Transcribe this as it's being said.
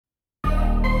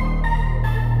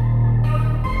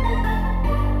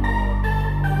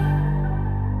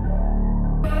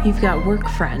You've got work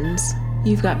friends,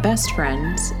 you've got best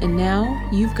friends, and now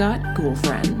you've got ghoul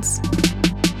friends.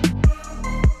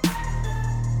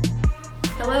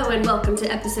 Hello and welcome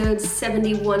to episode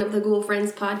 71 of the Ghoul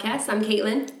Friends podcast. I'm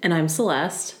Caitlin. And I'm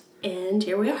Celeste. And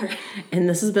here we are. And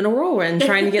this has been a whirlwind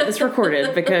trying to get this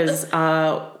recorded because,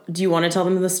 do you want to tell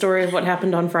them the story of what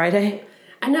happened on Friday?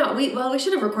 I know. We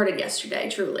should have recorded yesterday,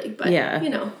 truly. But,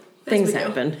 yeah, things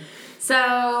happen.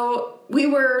 So we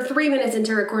were 3 minutes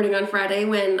into recording on Friday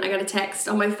when I got a text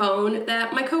on my phone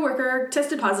that my coworker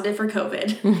tested positive for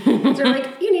COVID. So they're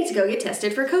like, you need to go get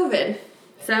tested for COVID.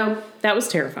 So that was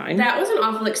terrifying. That was an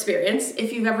awful experience.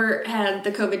 If you've ever had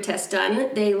the COVID test done,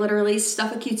 they literally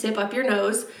stuff a Q-tip up your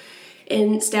nose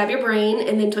and stab your brain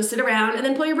and then twist it around and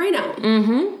then pull your brain out.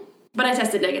 Mm-hmm. But I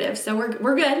tested negative, so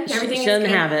we're good. Everything is good.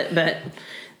 Shouldn't have it, but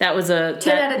that was a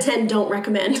 10 out of 10. Don't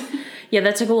recommend. Yeah,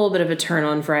 that took a little bit of a turn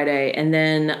on Friday, and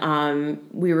then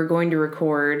we were going to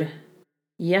record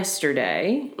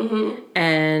yesterday,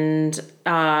 and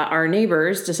our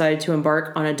neighbors decided to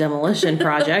embark on a demolition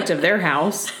project of their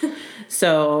house.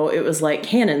 So it was like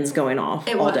cannons going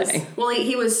off all day. Well,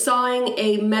 he was sawing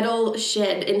a metal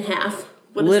shed in half.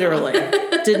 Literally.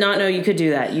 Did not know you could do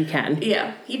that. You can.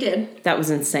 Yeah, he did. That was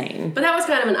insane. But that was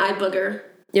kind of an eye booger.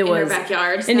 It was. In our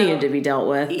backyard. So. It needed to be dealt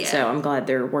with. Yeah. So I'm glad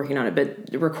they're working on it.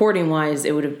 But recording-wise,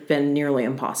 it would have been nearly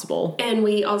impossible. And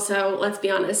we also, let's be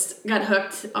honest, got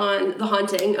hooked on The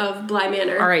Haunting of Bly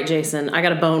Manor. All right, Jason, I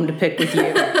got a bone to pick with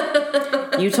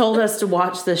you. You told us to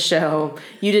watch this show.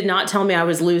 You did not tell me I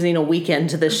was losing a weekend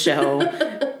to this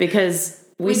show because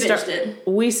we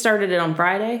started it on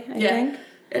Friday, I think.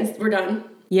 And we're done.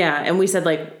 Yeah, and we said,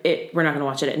 we're not going to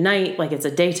watch it at night. It's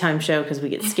a daytime show because we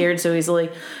get scared so easily.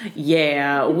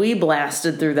 Yeah, we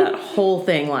blasted through that whole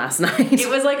thing last night. It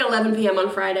was 11 p.m. on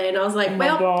Friday, and I was like,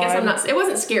 guess I'm not... It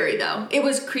wasn't scary, though. It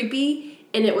was creepy,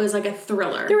 and it was like a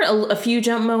thriller. There were a few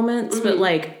jump moments, but,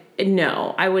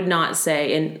 no, I would not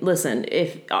say... And listen,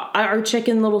 if our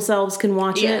chicken little selves can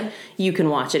watch it, you can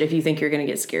watch it if you think you're going to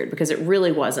get scared, because it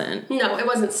really wasn't. No, it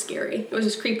wasn't scary. It was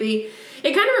just creepy.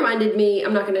 It kind of reminded me,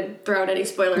 I'm not going to throw out any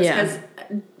spoilers, because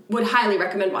would highly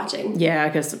recommend watching. Yeah,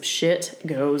 because some shit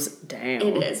goes down.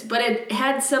 It is. But it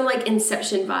had some,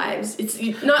 Inception vibes. It's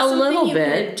not a something little you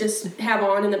bit. could just have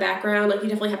on in the background. You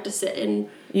definitely have to sit and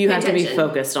you pay have attention. to be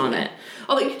focused on it.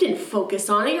 Although you didn't focus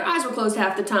on it. Your eyes were closed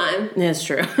half the time. That's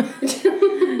true.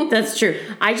 That's true.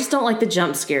 I just don't like the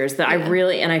jump scares that I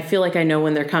really, and I feel like I know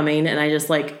when they're coming, and I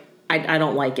just I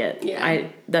don't like it. Yeah.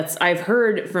 I've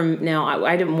heard from now,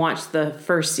 I didn't watch the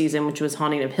first season, which was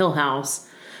Haunting of Hill House.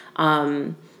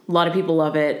 A lot of people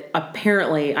love it.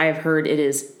 Apparently, I have heard it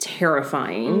is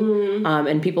terrifying.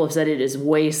 And people have said it is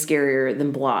way scarier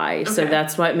than Bly. Okay. So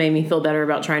that's what made me feel better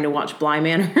about trying to watch Bly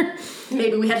Manor.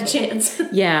 Maybe we had a chance.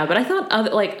 Yeah, but I thought,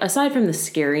 aside from the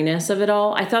scariness of it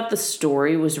all, I thought the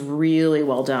story was really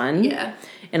well done. Yeah.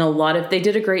 And they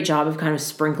did a great job of kind of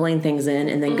sprinkling things in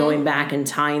and then going back and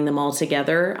tying them all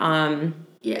together.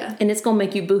 Yeah. And it's going to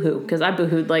make you boohoo, because I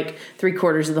boohooed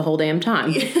 3/4 of the whole damn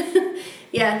time.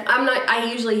 Yeah, I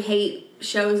usually hate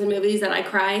shows and movies that I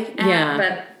cry at,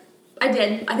 but I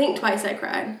did. I think twice I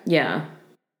cried. Yeah.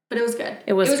 But it was good.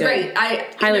 It was good. Great. I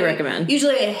highly recommend.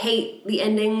 Usually I hate the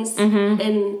endings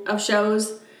of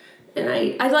shows, and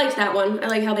I liked that one. I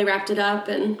like how they wrapped it up.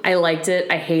 And I liked it.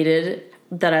 I hated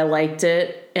that I liked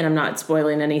it, and I'm not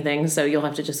spoiling anything, so you'll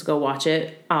have to just go watch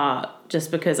it, just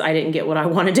because I didn't get what I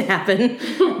wanted to happen.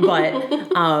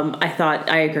 But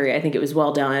I agree. I think it was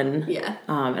well done. Yeah.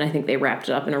 And I think they wrapped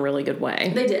it up in a really good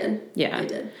way. They did. Yeah. They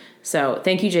did. So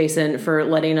thank you, Jason, for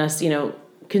letting us,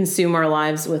 consume our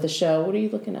lives with a show. What are you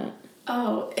looking at?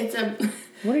 Oh, it's a...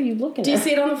 What are you looking at? Do you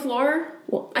see it on the floor?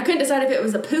 Well, I couldn't decide if it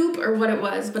was a poop or what it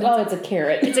was. But it's a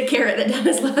carrot. It's a carrot that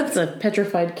Dennis left. It's a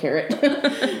petrified carrot.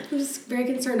 I'm just very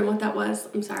concerned on what that was.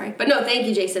 I'm sorry. But no, thank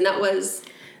you, Jason. That was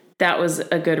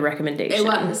a good recommendation. It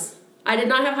was. I did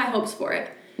not have high hopes for it.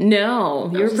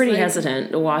 No, you were pretty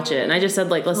hesitant to watch it. And I just said,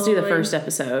 let's do the first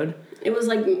episode. It was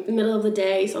middle of the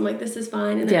day, so I'm like, this is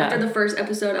fine. And then after the first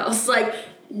episode, I was like,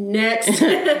 next.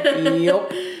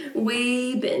 Yep.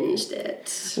 We binged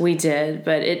it. We did,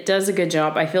 but it does a good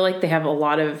job. I feel like they have a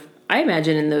lot of, I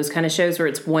imagine in those kind of shows where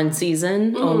it's one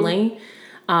season only,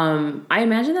 I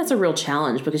imagine that's a real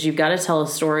challenge, because you've got to tell a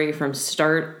story from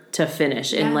start to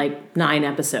finish in 9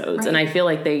 episodes. Right. And I feel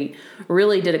like they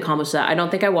really did accomplish that. I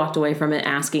don't think I walked away from it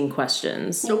asking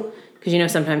questions. Nope.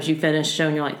 Because, sometimes you finish a show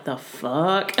and you're like, the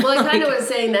fuck? Well, I kind of was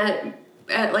saying that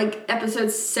at episode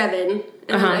 7,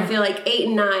 and then I feel 8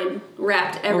 and 9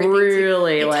 wrapped everything.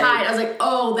 Really, tied. I was like,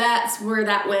 oh, that's where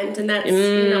that went, and that's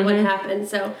what happened.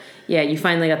 So yeah, you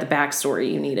finally got the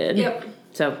backstory you needed. Yep.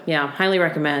 So yeah, highly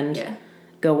recommend. Yeah.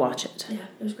 go watch it. Yeah,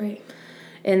 it was great.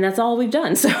 And that's all we've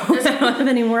done, so I don't have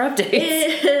any more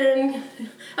updates. And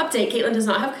update, Caitlin does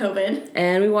not have COVID.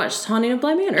 And we watched Haunting of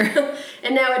Bly Manor.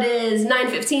 And now it is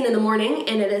 9:15 in the morning,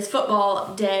 and it is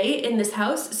football day in this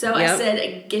house. So I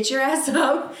said, get your ass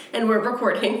up, and we're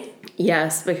recording.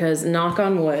 Yes, because knock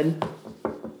on wood.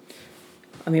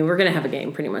 I mean, we're going to have a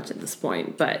game pretty much at this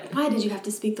point, but... Why did you have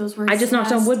to speak those words? I just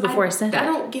knocked on wood before I said it. I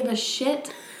don't give a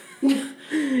shit.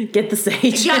 Get the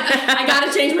sage. I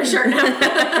gotta change my shirt now.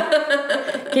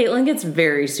 Caitlin gets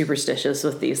very superstitious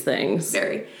with these things.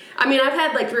 Very. I mean, I've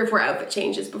had like 3 or 4 outfit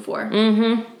changes before.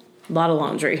 Mm-hmm. A lot of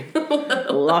laundry.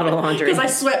 A lot of laundry. Because I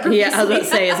sweat profusely. Yeah, I was about to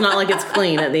say, it's not like it's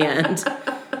clean at the end.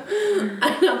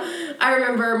 I know. I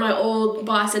remember my old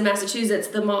boss in Massachusetts,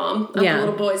 the mom of the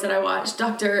little boys that I watched,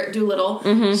 Dr. Doolittle.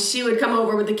 Mm-hmm. She would come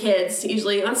over with the kids,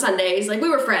 usually on Sundays. Like, we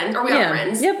were friends, or we are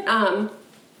friends. Yep.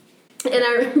 And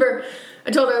I remember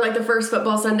I told her, like, the first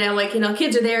football Sunday, I'm like,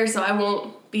 kids are there, so I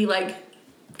won't be, like,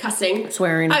 cussing.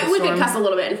 Swearing. We could cuss a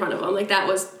little bit in front of them. Like, that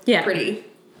was pretty.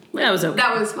 Like, that was okay.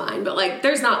 That was fine. But, like,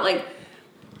 there's not, like,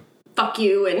 fuck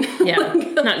you and... Yeah,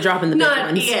 not dropping the big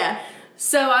ones. Yeah.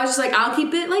 So I was just like, I'll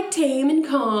keep it, like, tame and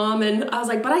calm. And I was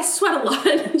like, but I sweat a lot.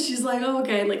 And she's like, oh,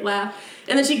 okay. And, like, laugh.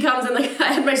 And then she comes and, like,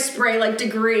 I had my spray, like,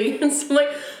 degree. And so I'm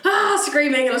like,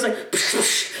 screaming. And I was like,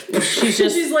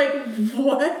 she's like,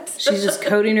 what? She's just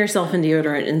coating herself in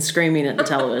deodorant and screaming at the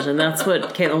television. That's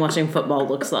what Caitlin watching football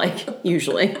looks like,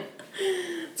 usually.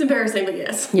 It's embarrassing, but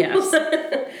yes. Yes.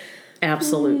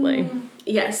 Absolutely.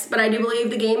 Yes, but I do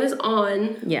believe the game is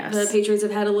on. Yes. The Patriots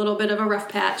have had a little bit of a rough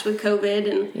patch with COVID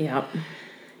and... Yep.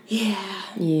 Yeah.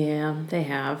 Yeah, they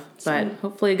have. But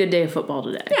hopefully a good day of football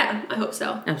today. Yeah, I hope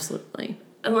so. Absolutely.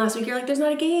 And last week you're like, there's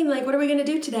not a game. Like, what are we going to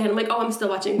do today? And I'm like, oh, I'm still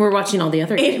watching. We're watching all the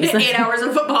other games. 8 hours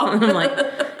of football. I'm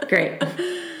like, great.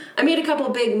 I made a couple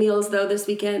of big meals, though, this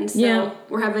weekend. So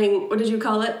we're having, what did you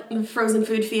call it? The frozen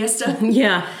food fiesta.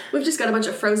 Yeah. We've just got a bunch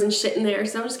of frozen shit in there.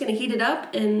 So I'm just going to heat it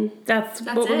up and that's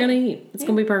what we're going to eat. It's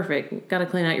going to be perfect. Got to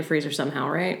clean out your freezer somehow,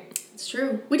 right? It's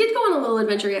true. We did go on a little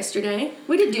adventure yesterday.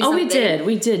 We did do something. Oh, we did.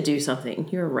 We did do something.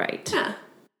 You're right. Yeah.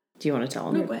 Do you want to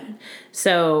tell them? No, go ahead.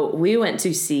 So we went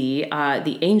to see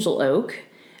the Angel Oak,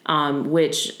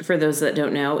 which, for those that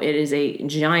don't know, it is a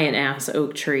giant-ass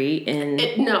oak tree.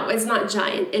 No, it's not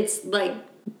giant. It's like...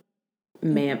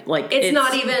 It's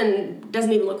not even...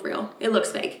 Doesn't even look real. It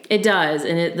looks fake. It does.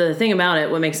 And the thing about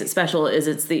it, what makes it special is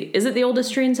is it the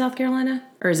oldest tree in South Carolina?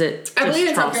 Or is it just I believe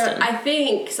it's Charleston? South Carolina. I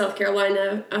think South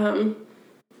Carolina.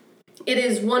 It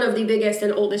is one of the biggest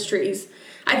and oldest trees,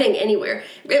 I think, anywhere.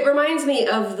 It reminds me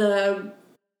of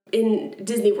in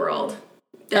Disney World.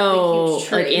 That big, huge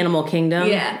tree. Like Animal Kingdom?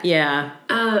 Yeah. Yeah.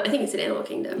 I think it's an Animal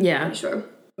Kingdom. Yeah. I'm pretty sure.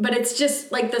 But it's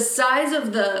just, like, the size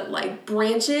of the, like,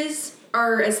 branches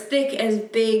are as thick as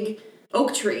big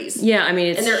oak trees. Yeah, I mean,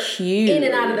 it's and they're huge. In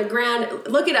and out of the ground.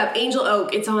 Look it up, Angel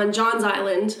Oak. It's on Johns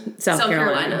Island, South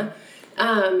Carolina.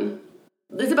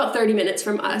 It's about 30 minutes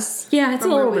from us. Yeah, it's a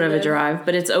little bit of a drive,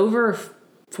 but it's over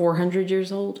 400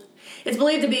 years old. It's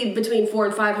believed to be between 400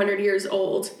 and 500 years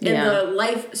old. And the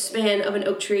lifespan of an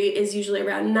oak tree is usually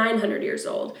around 900 years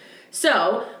old.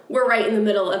 So, we're right in the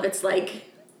middle of its, like...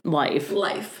 Life.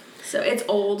 So, it's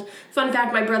old. Fun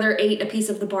fact, my brother ate a piece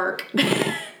of the bark.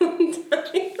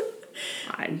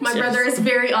 My brother is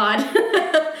very odd.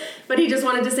 But he just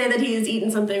wanted to say that he has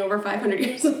eaten something over 500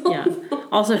 years old. Yeah.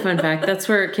 Also, fun fact, that's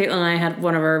where Caitlin and I had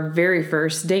one of our very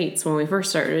first dates when we first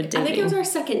started dating. I think it was our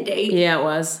second date. Yeah, it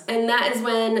was. And that is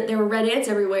when there were red ants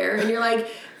everywhere. And you're like,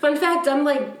 fun fact, I'm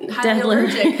like highly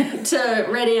allergic to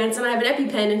red ants and I have an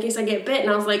EpiPen in case I get bit. And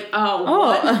I was like,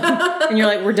 what? And you're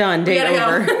like, we're done, date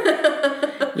over.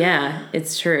 Go. Yeah,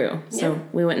 it's true. So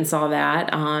we went and saw that.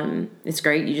 It's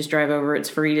great. You just drive over. It's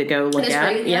free to go look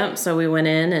at. Free, yeah. Yep. So we went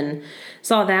in and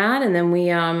saw that, and then we,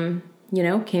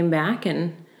 came back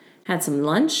and had some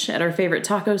lunch at our favorite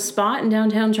taco spot in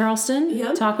downtown Charleston.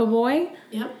 Yep. Taco Boy.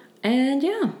 Yep. And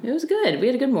yeah, it was good. We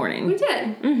had a good morning. We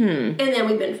did. Mm-hmm. And then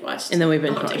we binge watched.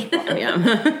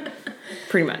 Yeah.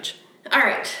 Pretty much. All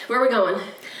right. Where are we going?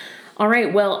 All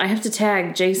right. Well, I have to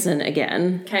tag Jason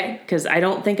again. Okay. Because I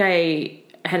don't think I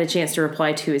had a chance to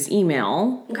reply to his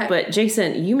email. Okay. But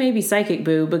Jason, you may be psychic,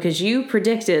 boo, because you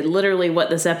predicted literally what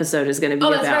this episode is going to be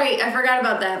about. Oh, that's right. I forgot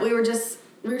about that. We were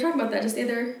talking about that just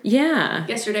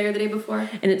yesterday or the day before.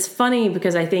 And it's funny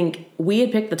because I think we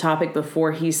had picked the topic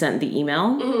before he sent the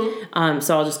email. Mm-hmm.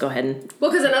 So I'll just go ahead and...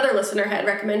 Well, because another listener had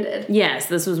recommended. Yes,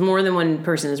 this was more than one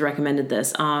person has recommended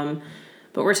this.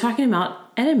 But we're talking about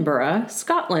Edinburgh,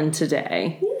 Scotland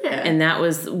today. Yeah. And that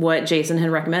was what Jason had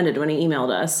recommended when he emailed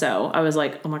us. So I was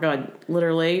like, oh my God,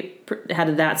 literally had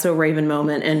a That's So Raven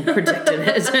moment and predicted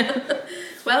it.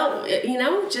 Well,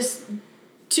 just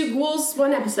 2 ghouls,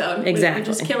 1 episode. Exactly. We're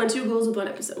just killing 2 ghouls with 1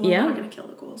 episode. We're not going to kill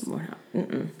the ghouls. We're not.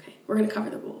 Mm-mm. Okay. We're going to cover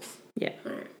the ghouls. Yeah.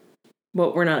 All right.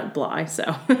 Well, we're not at Bly, so.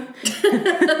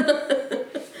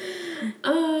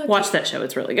 Watch that show.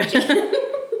 It's really good.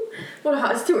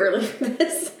 Well, it's too early for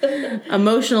this.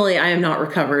 Emotionally, I am not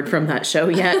recovered from that show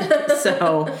yet,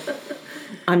 so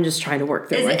I'm just trying to work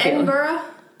through my Is it feelings. Edinburgh?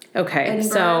 Okay,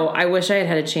 Edinburgh? so I wish I had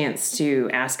had a chance to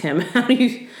ask him how do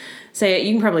you say it.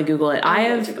 You can probably Google it. I I'm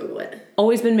going have to Google it.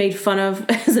 always been made fun of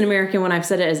as an American when I've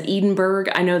said it as Edinburgh.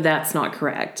 I know that's not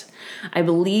correct. I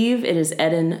believe it is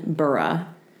Edinburgh,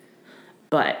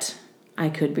 but I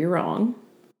could be wrong.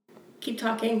 Keep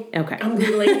talking. Okay. I'm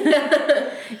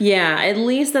Googling. Yeah, at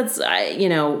least that's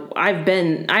I've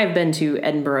been to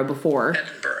Edinburgh before.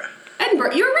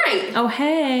 Edinburgh. You're right. Oh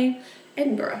hey,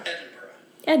 Edinburgh.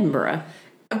 Edinburgh.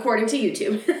 According to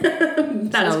YouTube.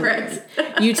 That is correct.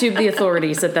 YouTube, the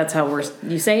authority, said that's how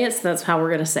you say it, so that's how we're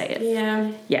going to say it.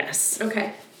 Yeah. Yes.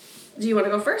 Okay. Do you want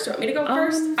to go first? Do you want me to go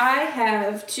first? I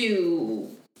have 2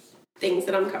 things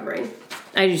that I'm covering.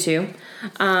 I do too.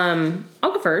 I'll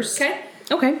go first.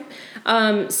 Okay.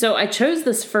 So I chose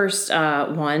this first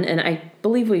one, and I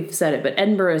believe we've said it, but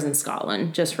Edinburgh is in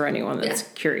Scotland, just for anyone that's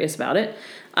curious about it.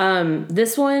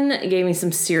 This one gave me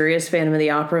some serious Phantom of the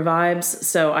Opera vibes,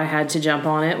 so I had to jump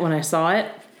on it when I saw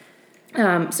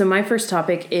it. So my first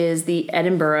topic is the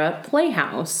Edinburgh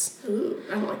Playhouse. Ooh,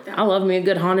 I don't like that. I love me a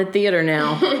good haunted theater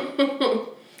now.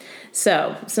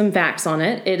 So, some facts on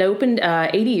it. It opened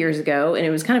 80 years ago, and it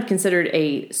was kind of considered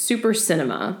a super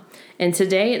cinema. And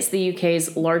today, it's the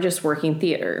UK's largest working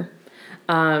theater.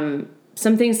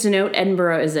 Some things to note,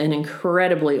 Edinburgh is an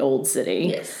incredibly old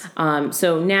city. Yes.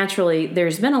 So, naturally,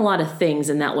 there's been a lot of things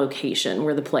in that location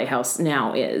where the Playhouse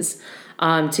now is.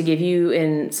 To give you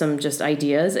in some just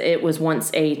ideas, it was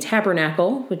once a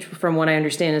tabernacle, which from what I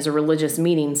understand is a religious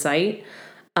meeting site.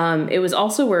 It was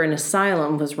also where an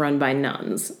asylum was run by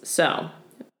nuns. So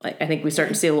I think we start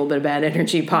to see a little bit of bad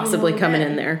energy possibly coming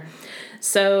in there.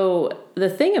 So the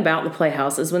thing about the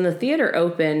Playhouse is when the theater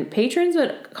opened, patrons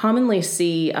would commonly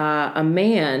see a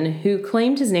man who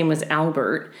claimed his name was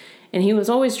Albert, and he was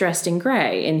always dressed in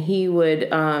gray. And he would,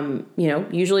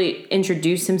 usually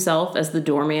introduce himself as the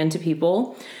doorman to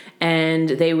people. And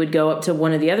they would go up to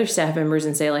one of the other staff members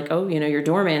and say, like, oh, your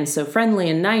doorman's so friendly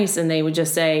and nice. And they would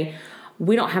just say,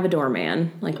 we don't have a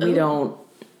doorman. Like, we don't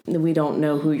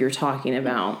know who you're talking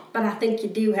about. But I think you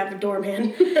do have a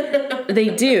doorman. They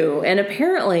do. And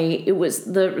apparently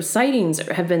the sightings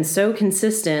have been so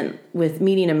consistent with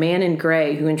meeting a man in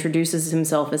gray who introduces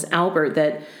himself as Albert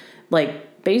that,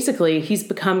 like, basically he's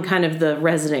become kind of the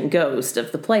resident ghost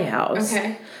of the Playhouse.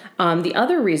 Okay. The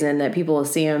other reason that people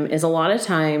see him is a lot of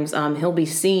times he'll be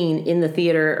seen in the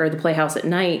theater or the Playhouse at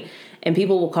night, and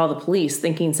people will call the police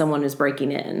thinking someone is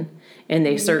breaking in. And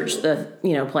they search the,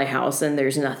 Playhouse, and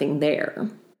there's nothing there.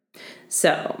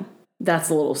 So that's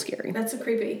a little scary. That's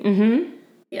creepy. Mm-hmm.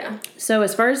 Yeah. So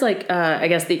as far as I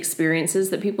guess the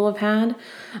experiences that people have had,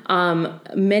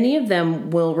 many of them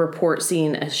will report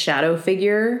seeing a shadow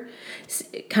figure,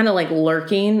 kind of like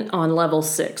lurking on level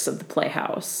 6 of the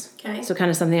Playhouse. Okay. So kind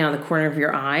of something out of the corner of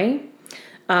your eye.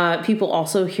 People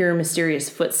also hear mysterious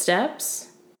footsteps.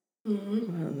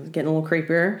 Mm-hmm. Getting a little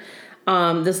creepier.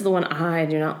 This is the one I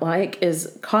do not like,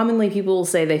 is commonly people will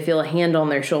say they feel a hand on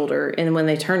their shoulder, and when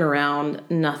they turn around,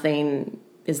 nothing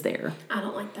is there. I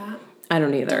don't like that. I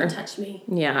don't either. Don't touch me.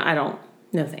 Yeah, I don't.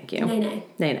 No, thank you. Nay, nay.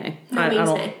 Nay, nay. No means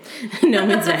nay. No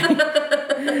means nay.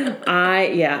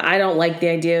 I don't like the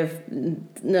idea of,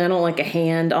 I don't like a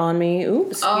hand on me.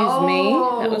 Oops, excuse me.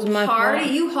 That was my party.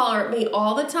 fault. You holler at me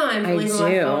all the time for leaving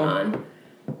my phone on.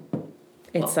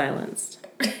 It's silenced.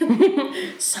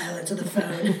 Silence of the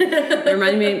phone. It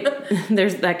reminded me,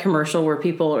 there's that commercial where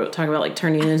people talk about like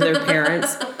turning into their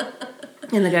parents.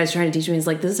 And the guy's trying to teach me, he's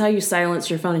like, this is how you silence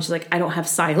your phone. And she's like, I don't have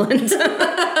silent.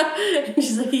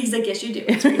 He's like, yes, you do.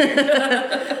 It's right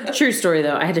here. True story,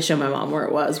 though. I had to show my mom where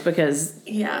it was because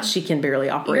she can barely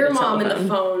operate Your a mom telephone. and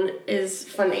the phone is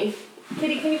funny.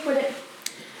 Kitty, can you put it?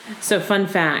 So, fun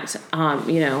fact,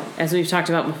 as we've talked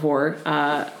about before,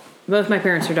 both my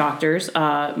parents are doctors.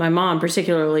 My mom,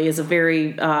 particularly, is a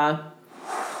very,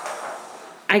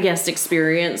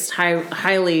 experienced,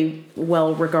 highly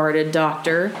well-regarded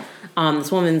doctor.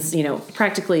 This woman's,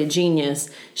 practically a genius.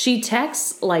 She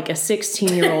texts like a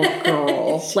 16-year-old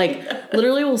girl. Like,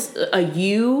 literally a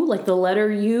U, like the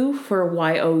letter U for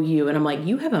Y-O-U. And I'm like,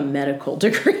 you have a medical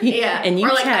degree. Yeah. And you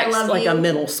or like, text I love like you. a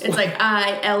middle school. It's like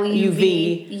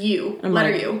I-L-U-V-U.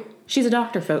 Letter like, U. She's a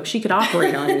doctor, folks. She could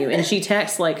operate on you. And she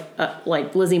texts like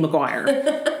Lizzie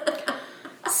McGuire.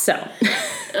 So.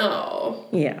 Oh.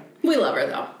 Yeah. We love her,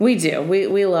 though. We do.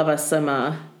 We love us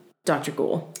some Dr.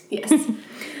 Ghoul. Yes.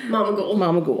 Mama Ghoul.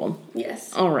 Mama Ghoul.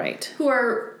 Yes. All right. Who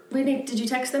are, did you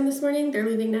text them this morning? They're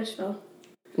leaving Nashville.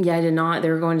 Yeah, I did not. They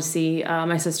were going to see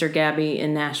my sister Gabby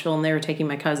in Nashville, and they were taking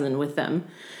my cousin with them.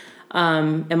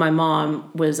 And my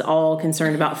mom was all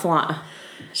concerned about flying.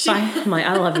 I'm like,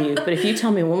 I love you, but if you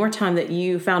tell me one more time that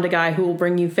you found a guy who will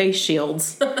bring you face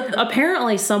shields,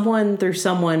 apparently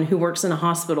someone who works in a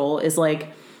hospital is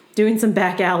like doing some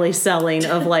back alley selling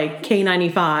of like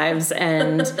K95s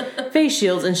and face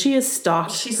shields, and she has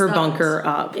stocked her bunker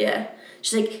up. Yeah.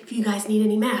 She's like, if you guys need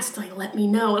any masks, like, let me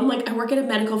know. I'm like, I work at a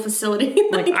medical facility.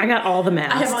 like, I got all the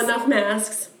masks. I have enough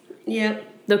masks.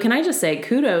 Yep. Though, can I just say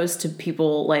kudos to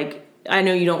people, like, I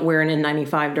know you don't wear an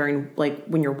N95 during, like,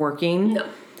 when you're working. No.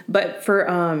 But for,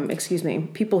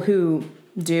 people who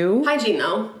do. Hygiene,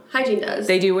 though. Hygiene does.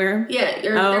 They do wear? Yeah,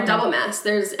 they're double masks.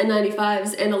 There's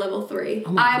N95s and a level 3.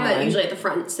 Oh I'm usually at the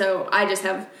front, so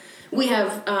we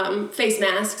have face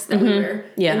masks that we wear.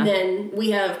 Yeah. And then we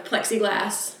have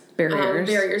plexiglass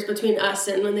barriers between us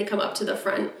and when they come up to the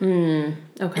front.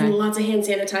 Okay. And lots of hand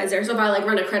sanitizer. So if I like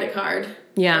run a credit card,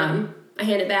 I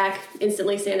hand it back,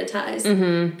 instantly sanitize,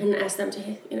 and ask them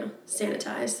to,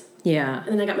 sanitize. Yeah.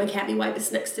 And then I got my Cabby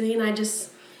wipes next to me, and I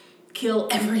just kill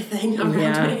everything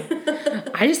around me.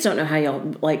 I just don't know how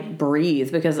y'all like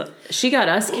breathe, because she got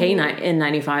us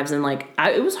N95s, and like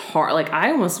it was hard. Like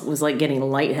I almost was like getting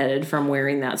lightheaded from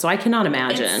wearing that. So I cannot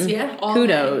imagine.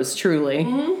 Kudos, truly.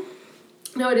 Mm-hmm.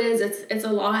 No, it is. It's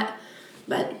a lot,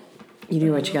 but you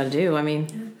do what you got to do. I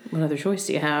mean, what other choice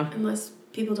do you have? Unless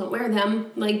people don't wear them,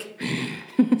 like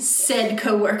said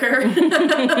coworker.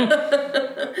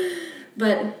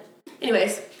 But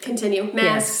anyways, continue.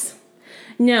 Masks. Yes.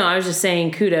 No, I was just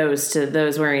saying kudos to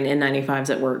those wearing N95s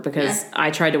at work, because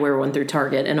I tried to wear one through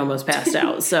Target and almost passed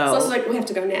out. So I was like, we have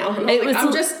to go now. And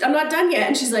I'm not done yet.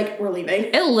 And she's like, we're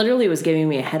leaving. It literally was giving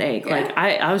me a headache. Yeah. Like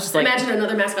I was just like, imagine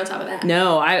another mask on top of that.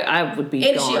 No, I would be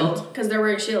and gone. Shield, because they're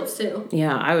wearing shields too.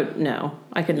 Yeah,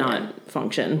 I could not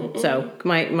function. Mm-mm. So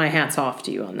my hat's off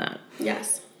to you on that.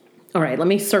 Yes. All right, let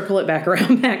me circle it back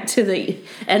to the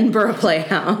Edinburgh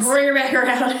Playhouse. Bring her back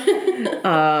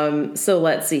around. So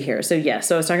let's see here. So I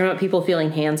was talking about people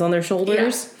feeling hands on their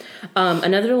shoulders. Yeah.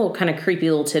 Another little kind of creepy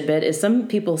little tidbit is some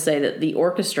people say that the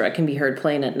orchestra can be heard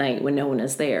playing at night when no one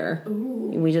is there.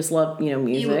 Ooh. We just love,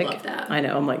 music. You would love that. I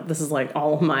know. I'm like, this is like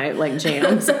all of my like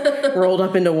jams rolled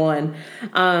up into one.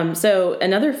 So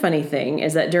another funny thing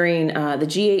is that during the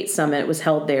G8 summit was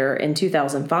held there in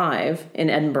 2005 in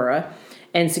Edinburgh,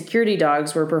 and security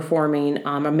dogs were performing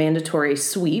a mandatory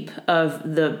sweep of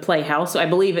the Playhouse. So I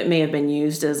believe it may have been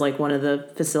used as like one of the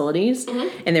facilities,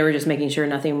 and they were just making sure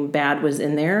nothing bad was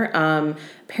in there.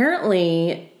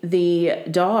 Apparently, the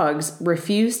dogs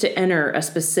refused to enter a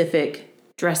specific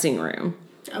dressing room.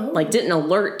 Oh. Like didn't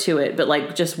alert to it, but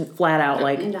like just flat out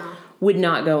would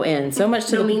not go in. So much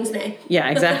to no means nay. Yeah,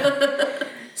 exactly.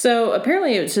 So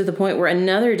apparently it was to the point where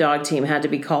another dog team had to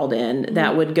be called in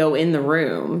that would go in the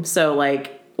room. So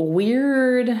like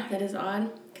weird. That is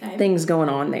odd. Okay. Things going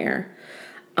on there.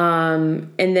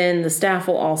 And then the staff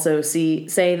will also say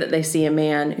that they see a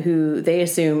man who they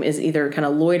assume is either kind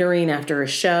of loitering after a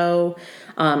show,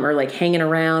 or like hanging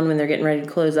around when they're getting ready to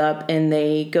close up, and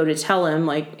they go to tell him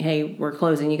like, hey, we're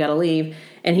closing, you got to leave.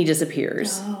 And he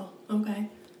disappears. Oh, okay.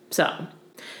 So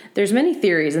there's many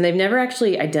theories, and they've never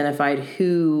actually identified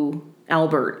who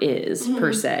Albert is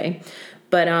per se.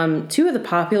 But two of the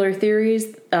popular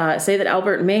theories say that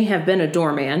Albert may have been a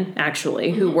doorman,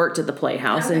 actually, who worked at the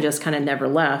Playhouse and just kind of never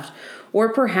left.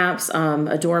 Or perhaps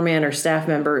a doorman or staff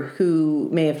member who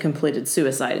may have completed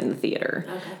suicide in the theater.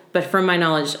 Okay. But from my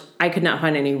knowledge, I could not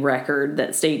find any record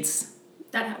that states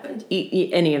that happened.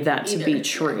 Any of that to be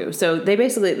true. Yeah. So they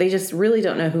just really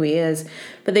don't know who he is,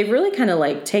 but they've really kind of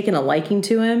like taken a liking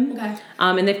to him. Okay.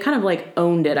 And they've kind of like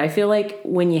owned it. I feel like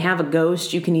when you have a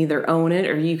ghost, you can either own it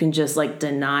or you can just like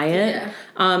deny it. Yeah.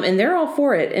 And they're all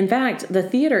for it. In fact, the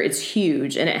theater is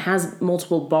huge and it has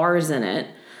multiple bars in it.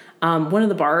 One of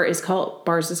the bars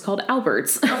is called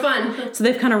Albert's. Oh, fun. So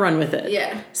they've kind of run with it.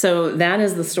 Yeah. So that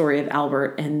is the story of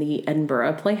Albert and the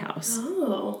Edinburgh Playhouse.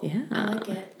 Oh. Yeah. I like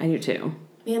it. I do too.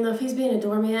 Man, though, if he's being a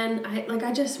doorman,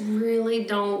 I just really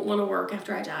don't want to work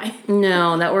after I die.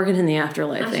 No, that working in the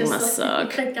afterlife thing must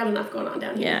suck. I've got enough going on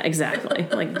down here. Yeah, exactly.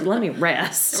 Like, let me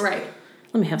rest. Right.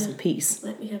 Let me have some peace.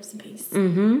 Let me have some peace.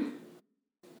 Mm-hmm.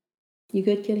 You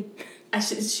good, kitty?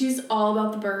 She's all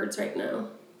about the birds right now.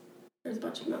 There's a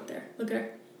bunch of them out there. Look at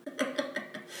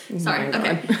her. Sorry.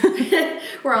 Okay.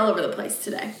 We're all over the place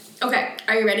today. Okay.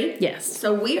 Are you ready? Yes.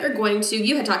 So we are going to,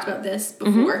 you had talked about this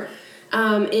before,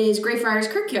 is Greyfriars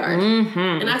Kirkyard. Mm-hmm.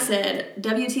 And I said,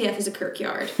 WTF is a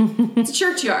kirkyard. It's a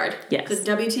churchyard. Yes. Because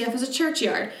WTF is a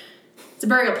churchyard. It's a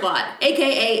burial plot,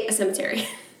 a.k.a. a cemetery.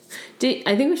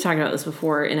 I think we've talked about this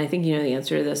before, and I think you know the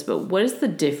answer to this, but what is the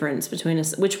difference between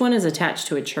which one is attached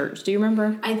to a church? Do you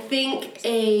remember? I think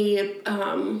a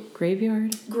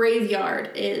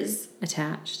graveyard is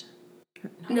attached.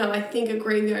 No, I think a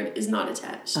graveyard is not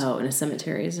attached. Oh, and a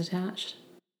cemetery is attached?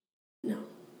 No,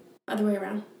 other way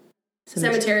around.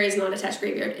 Cemetery is not attached,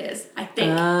 graveyard is. I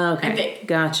think. Okay. I think.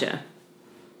 Gotcha.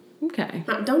 Okay.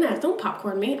 Don't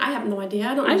popcorn me. I have no idea.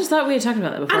 I don't know. I just thought we had talked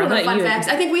about that before. I don't know fun facts.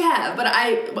 I think we have, but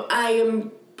I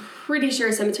am pretty sure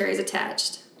a cemetery is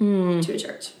attached to a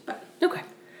church. But okay.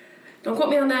 Don't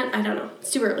quote me on that. I don't know.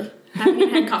 It's too early. I haven't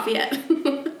even had coffee yet.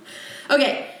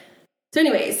 Okay. So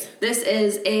anyways, this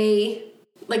is a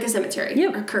cemetery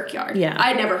or a kirkyard. Yeah.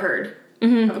 I'd never heard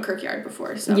of a kirkyard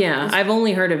before. So yeah, I've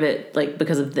only heard of it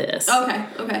because of this.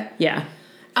 Okay. Yeah.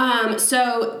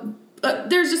 So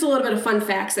there's just a little bit of fun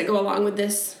facts that go along with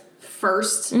this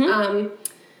first.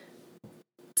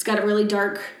 It's got a really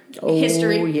dark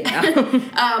history. Oh,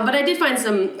 yeah. But I did find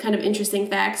some kind of interesting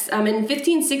facts. In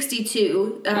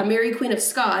 1562, Mary Queen of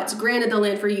Scots granted the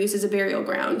land for use as a burial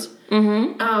ground.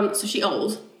 So she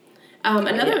old.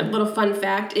 Another little fun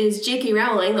fact is J.K.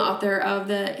 Rowling, the author of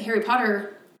the Harry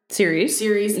Potter series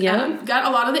got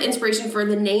a lot of the inspiration for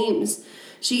the names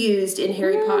she used in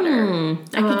Harry Potter.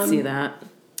 I could see that.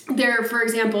 There, for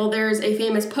example, there's a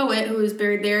famous poet who is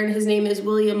buried there, and his name is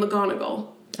William McGonagall.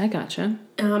 I gotcha.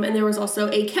 And there was also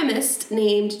a chemist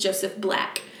named Joseph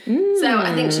Black. So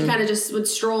I think she kind of just would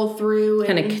stroll through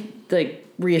and kind of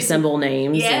reassemble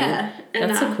names. Yeah.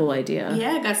 That's a cool idea.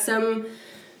 Yeah, got some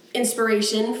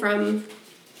inspiration from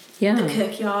the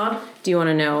kirkyard. Do you want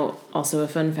to know also a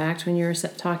fun fact when you were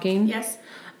talking? Yes.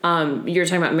 You were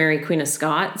talking about Mary Queen of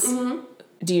Scots.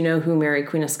 Do you know who Mary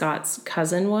Queen of Scots'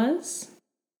 cousin was?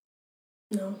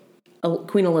 No.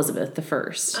 Queen Elizabeth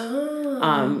I.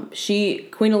 Oh.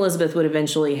 Queen Elizabeth would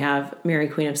eventually have Mary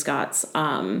Queen of Scots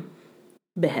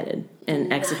beheaded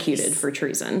and executed for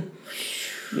treason.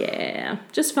 Yeah.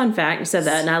 Just fun fact. You said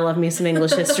that, and I love me some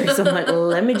English history, so I'm like,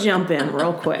 let me jump in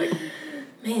real quick.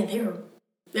 Man,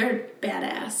 they're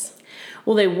badass.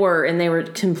 Well, they were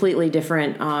completely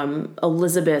different.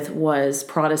 Elizabeth was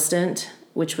Protestant,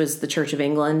 which was the Church of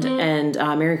England, and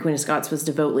Mary Queen of Scots was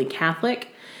devoutly Catholic.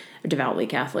 And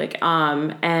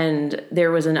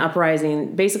there was an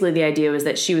uprising. Basically, the idea was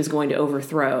that she was going to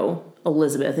overthrow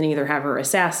Elizabeth and either have her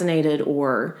assassinated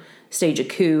or stage a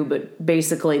coup. But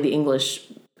basically, the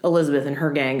English, Elizabeth and her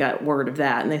gang, got word of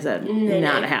that, and they said,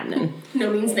 not happening.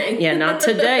 No means nay. Yeah, not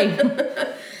today.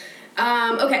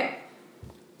 Okay.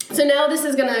 So now this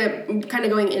is going to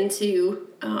going into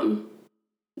the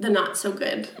not so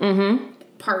good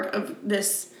part of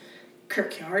this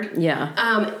kirkyard. Yeah.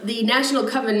 The National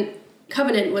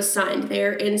Covenant was signed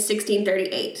there in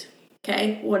 1638.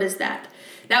 Okay, what is that?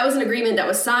 That was an agreement that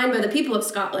was signed by the people of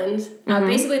Scotland,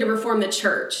 basically to reform the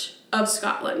Church of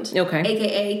Scotland. Okay.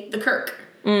 AKA the Kirk.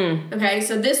 Okay,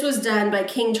 so this was done by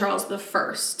King Charles I.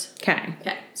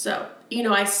 Okay. So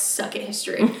I suck at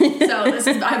history. So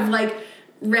I've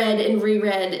read and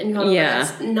reread and gone over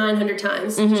this 900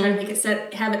 times to try to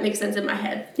have it make sense in my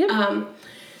head. Yep.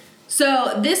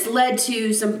 So this led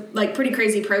to some pretty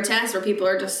crazy protests where people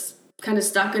are just kind of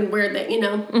stuck in where they,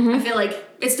 I feel like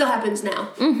it still happens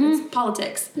now. It's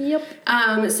politics. Yep.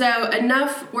 So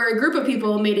enough where a group of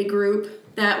people made a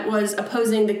group that was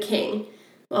opposing the king.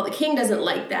 Well, the king doesn't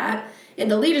like that,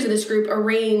 and the leaders of this group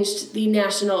arranged the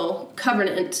National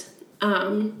Covenant.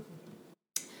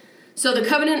 So the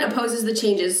Covenant opposes the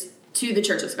changes to the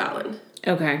Church of Scotland.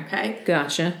 Okay.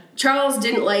 Gotcha. Charles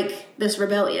didn't like this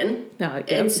rebellion.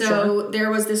 And so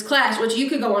there was this clash, which you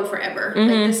could go on forever.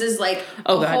 This is a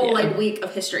whole week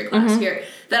of history class here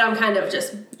that I'm kind of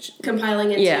just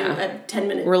compiling into a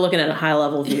 10-minute. We're looking at a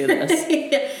high-level view of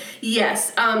this.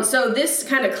 Yes. So this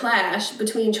kind of clash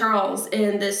between Charles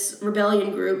and this rebellion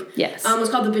group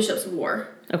was called the Bishops' War.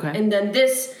 Okay. And then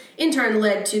this, in turn,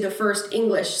 led to the First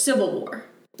English Civil War.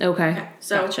 Okay.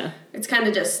 So it's kind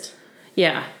of just...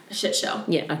 Yeah. A shit show.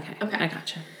 Yeah, okay. I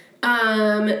gotcha.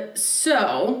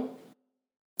 So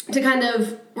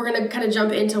we're gonna kind of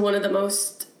jump into one of the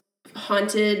most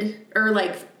haunted or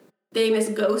famous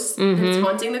ghosts that's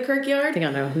haunting the kirkyard. I think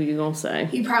I know who you're gonna say.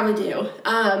 You probably do.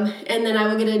 And then I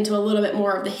will get into a little bit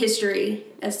more of the history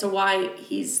as to why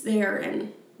he's there,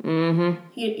 and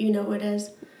you know who it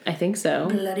is. I think so.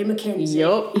 Bloody Mackenzie.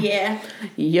 Yup. Yeah.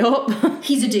 Yup.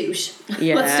 He's a douche.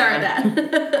 Yeah. Let's start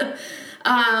that.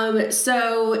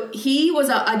 So he was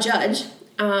a judge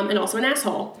and also an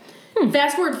asshole.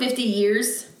 Fast forward 50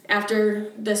 years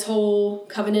after this whole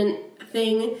covenant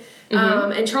thing.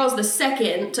 And Charles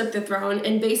II took the throne,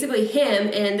 and basically him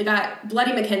and the guy,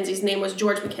 Bloody Mackenzie's name was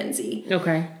George Mackenzie.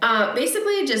 Okay.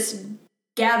 Basically just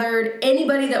gathered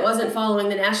anybody that wasn't following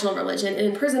the national religion and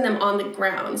imprisoned them on the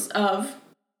grounds of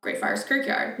Greyfriars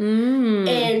Kirkyard.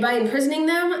 And by imprisoning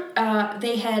them,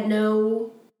 they had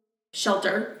no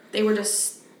shelter. They were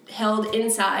just held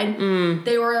inside.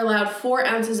 They were allowed 4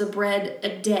 ounces of bread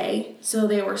a day, so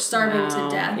they were starving to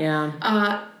death.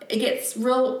 Yeah. It gets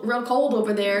real cold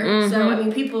over there, so I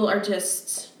mean, people are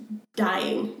just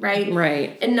dying, right?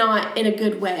 Right. And not in a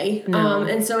good way. No.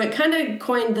 And so it kind of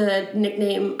coined the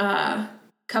nickname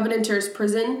Covenanters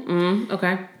Prison.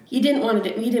 Okay. He didn't want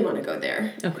to go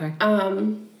there. Okay.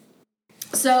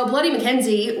 So Bloody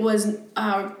Mackenzie was.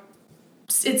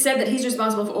 It's said that he's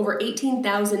responsible for over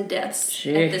 18,000 deaths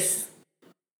at this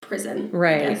prison.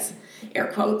 Right. I guess, air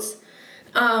quotes.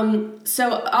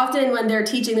 So often when they're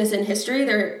teaching this in history,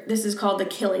 this is called the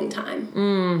killing time.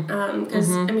 Because,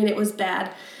 I mean, it was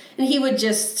bad. And he would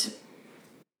just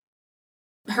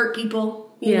hurt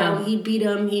people. You know, he'd beat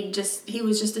them. He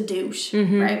was just a douche,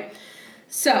 right?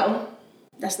 So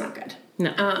that's not good.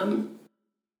 No.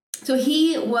 So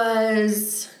he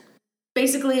was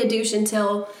basically a douche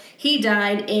until he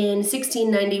died in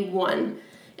 1691.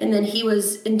 And then he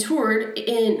was interred.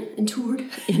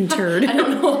 I don't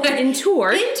know why.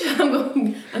 Interred.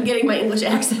 I'm getting my English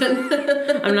accent.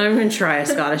 I'm not even going to try a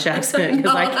Scottish accent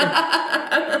because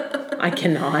I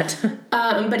cannot.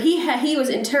 But he was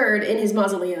interred in his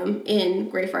mausoleum in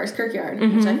Greyfriars Kirkyard,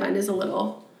 which I find is a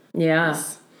little... Yeah.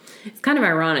 It's kind of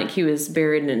ironic. He was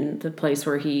buried in the place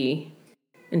where he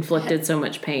inflicted so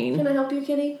much pain. Can I help you,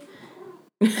 Kitty?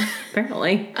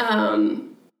 Apparently.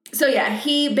 So yeah,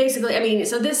 he basically, I mean,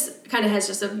 so this kind of has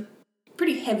just a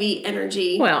pretty heavy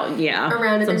energy. Well, yeah.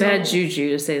 Around it. It's a bad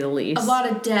juju, to say the least. A lot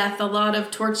of death, a lot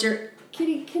of torture.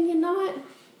 Kitty, can you not?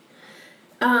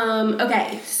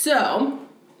 Okay, so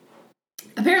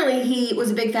apparently he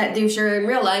was a big fat doucher in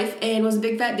real life and was a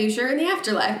big fat doucher in the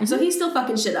afterlife. So he's still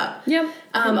fucking shit up. Yep.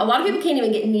 A lot of people can't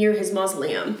even get near his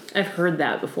mausoleum. I've heard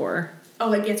that before.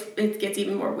 Oh, it gets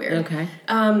even more weird. Okay.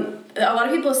 A lot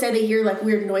of people say they hear like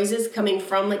weird noises coming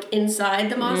from like inside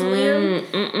the mausoleum.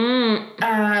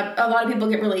 A lot of people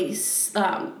get really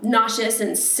nauseous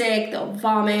and sick. They'll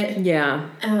vomit. Yeah.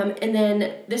 And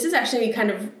then this is actually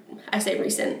kind of, I say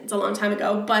recent. It's a long time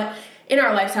ago, but in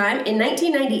our lifetime, in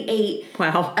 1998.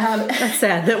 Wow. That's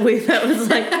sad that was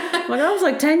like, well, that was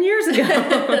like 10 years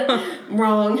ago.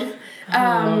 Wrong.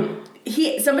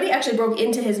 Somebody actually broke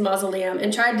into his mausoleum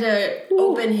and tried to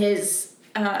open his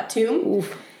tomb.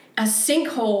 Oof. A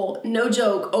sinkhole, no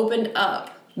joke, opened up.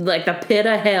 Like the pit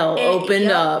of hell opened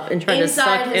up and tried to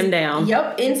suck him down.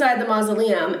 Yep, inside the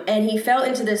mausoleum. And he fell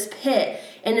into this pit.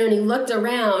 And when he looked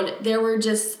around, there were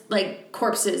just like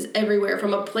corpses everywhere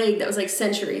from a plague that was like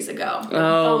centuries ago.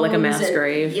 Like a mass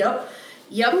grave.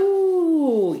 Yep.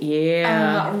 Ooh,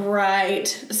 yeah. Right.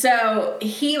 So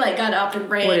he like got up and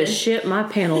ran. Would have shit my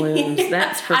pantaloons,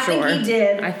 that's for sure. I think he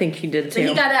did. I think he did too. So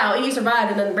he got out, he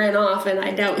survived, and then ran off, and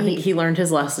I think he learned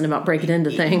his lesson about breaking into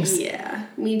things. Yeah,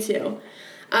 me too.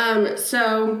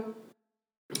 So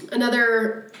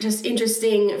another just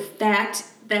interesting fact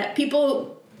that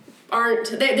people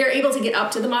they're able to get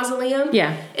up to the mausoleum.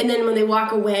 Yeah. And then when they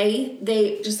walk away,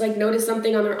 they just like notice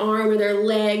something on their arm or their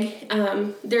leg.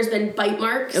 There's been bite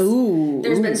marks. Ooh.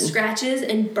 There's been scratches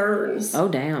and burns. Oh,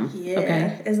 damn. Yeah.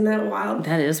 Okay. Isn't that wild?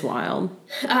 That is wild.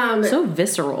 So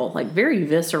visceral, like very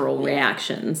visceral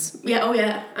reactions. Yeah. Oh,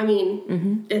 yeah. I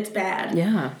mean, it's bad.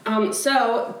 Yeah.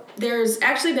 So there's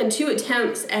actually been 2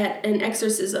 attempts at an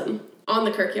exorcism on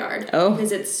the Kirkyard. Oh.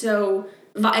 Because it's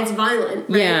violent,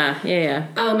 right?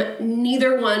 Yeah.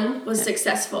 Neither one was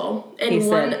successful. And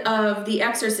one of the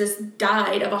exorcists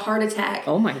died of a heart attack.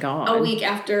 Oh my God. A week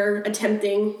after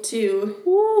attempting to...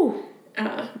 Woo.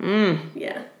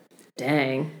 Yeah.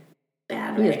 Dang.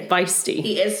 Bad, He right? is feisty.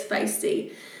 He is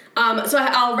feisty. So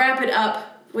I'll wrap it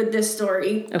up with this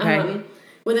story. Okay.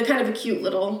 With a kind of a cute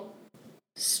little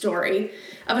story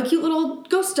of a cute little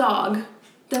ghost dog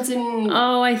that's in...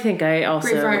 Oh, I think I also...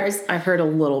 Greyfriars. I've heard a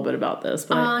little bit about this,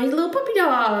 but... he's a little puppy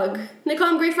dog. They call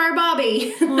him Greyfriar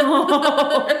Bobby.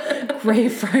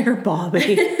 Greyfriar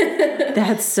Bobby.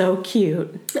 That's so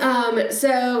cute.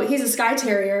 So he's a Skye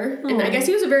Terrier, and I guess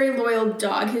he was a very loyal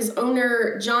dog. His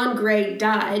owner, John Gray,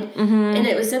 died, and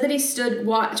it was said that he stood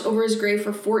watch over his grave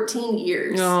for 14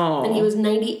 years. Oh. And he was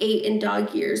 98 in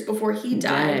dog years before he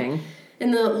died. Dang.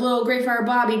 And the little Greyfriar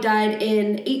Bobby died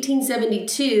in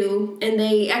 1872, and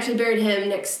they actually buried him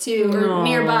next to, or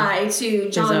nearby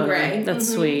to John Gray.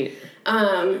 That's sweet.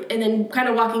 And then kind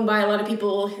of walking by, a lot of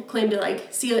people claim to like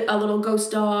see a little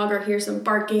ghost dog or hear some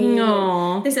barking.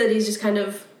 Aww. They said he's just kind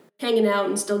of hanging out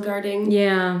and still guarding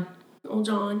Yeah. old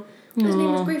John. His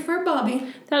name was Great Fur Bobby.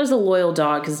 That was a loyal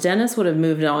dog, because Dennis would have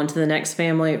moved on to the next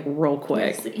family real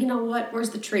quick. You know what? Where's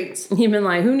the treats? He'd been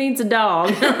like, who needs a dog?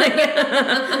 Like,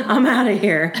 I'm out of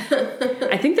here.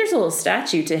 I think there's a little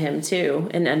statue to him, too,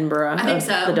 in Edinburgh. I think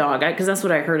so. The dog, because that's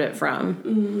what I heard it from.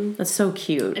 Mm-hmm. That's so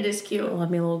cute. It is cute. I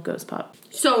love me a little ghost pup.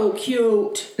 So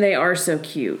cute. They are so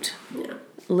cute. Yeah.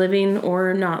 Living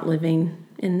or not living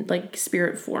in, like,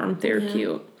 spirit form, they're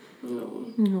cute.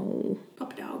 No.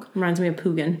 Puppy dog. Reminds me of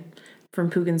Poogan from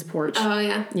Poogan's Porch. Oh,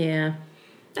 yeah. Yeah.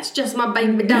 That's just my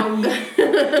baby dog.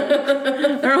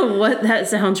 I don't know what that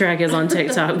soundtrack is on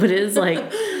TikTok, but it's like,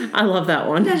 I love that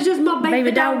one. That's just my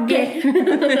baby dog.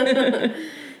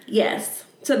 Yes.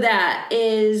 So that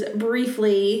is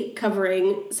briefly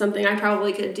covering something I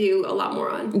probably could do a lot more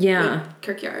on. Yeah.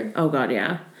 Kirkyard. Oh, God,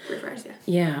 yeah. Refresh, yeah.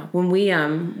 Yeah. When we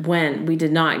went, we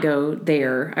did not go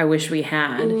there. I wish we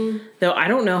had. Though I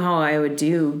don't know how I would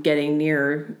do getting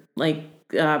near, like,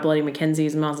 Bloody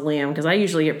Mackenzie's mausoleum, because I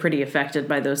usually get pretty affected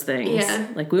by those things. Yeah.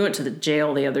 Like, we went to the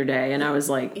jail the other day, and I was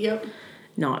like, Yep.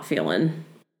 not feeling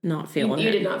You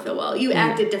it. did not feel well. You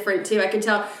acted different, too. I could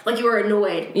tell. Like, you were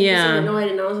annoyed. Like, Yeah. You seemed annoyed,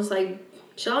 and I was just like,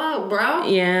 chill out, bro.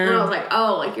 Yeah. And I was like,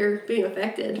 oh, like, you're being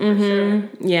affected, for sure.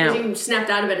 Yeah. 'Cause you snapped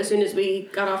out of it as soon as we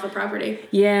got off the property.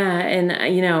 Yeah, and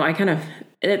I kind of,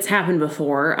 it's happened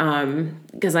before,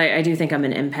 because I do think I'm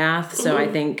an empath, so I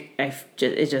think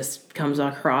it just comes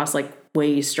across like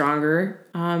way stronger.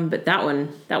 But that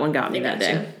one got me that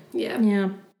day. Yeah. Yeah.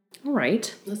 All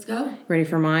right. Let's go. Ready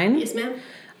for mine? Yes, ma'am.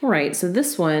 All right. So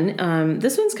this one's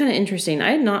kind of interesting.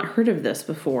 I had not heard of this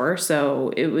before,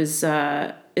 so it was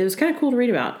kind of cool to read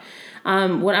about.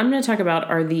 What I'm going to talk about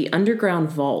are the underground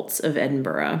vaults of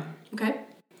Edinburgh. Okay.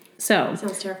 So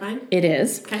Sounds terrifying. it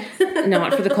is. Okay.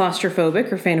 Not for the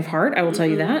claustrophobic or faint of heart, I will tell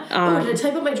you that. Did I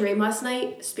tell you about my dream last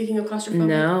night? Speaking of claustrophobic.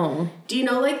 No. Do you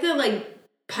know, like, the,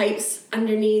 pipes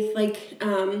underneath, like,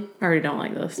 I already don't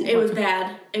like this. It was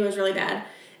bad. It was really bad.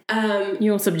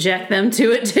 You'll subject them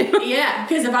to it too? Yeah,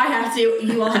 because if I have to,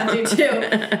 you all have to too.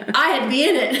 I had to be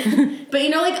in it. But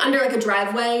like, under, like, a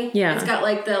driveway? Yeah. It's got,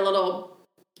 like, the little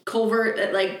culvert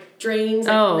that, like, drains,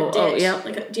 like, Oh, the ditch. yeah.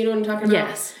 Like, do you know what I'm talking about?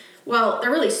 Yes. Well,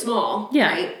 they're really small,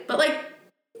 Yeah. right? But, like,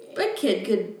 a kid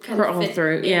could kind Crawl of fit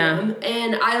through, in yeah. them.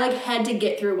 And I, like, had to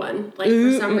get through one, like,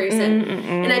 for some reason.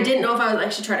 And I didn't know if I was,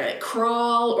 like, should try to, like,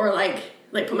 crawl or, like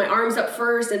put my arms up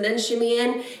first and then shimmy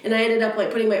in. And I ended up,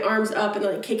 like, putting my arms up and,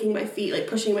 like, kicking my feet, like,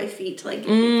 pushing my feet to, like, get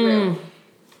me through.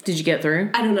 Did you get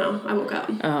through? I don't know. I woke up.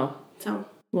 Oh. So.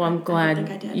 Well, I'm I glad think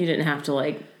I did. you didn't have to,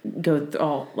 like, go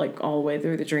all the way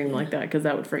through the dream like that, because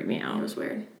that would freak me It out. was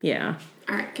weird. Yeah.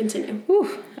 All right, continue.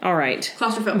 Whew. All right.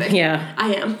 Claustrophobic. Yeah.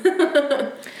 I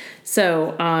am.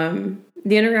 So,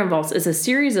 the underground vaults is a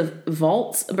series of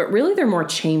vaults, but really they're more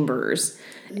chambers,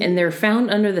 and they're found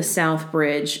under the South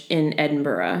Bridge in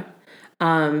Edinburgh.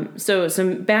 So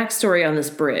some backstory on this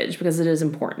bridge, because it is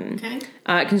important.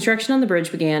 Okay. Construction on the bridge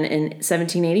began in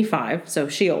 1785, so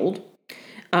she old.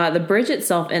 The bridge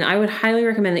itself, and I would highly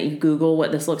recommend that you Google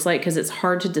what this looks like, because it's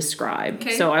hard to describe.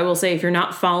 Okay. So I will say, if you're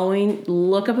not following,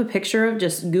 look up a picture of,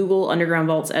 just Google Underground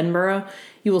Vaults Edinburgh.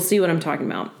 You will see what I'm talking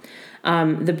about.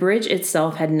 The bridge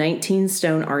itself had 19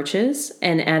 stone arches,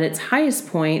 and at its highest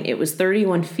point, it was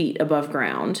 31 feet above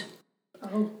ground.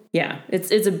 Oh. Yeah,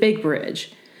 it's a big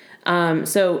bridge.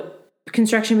 So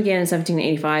construction began in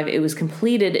 1785. It was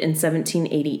completed in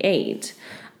 1788.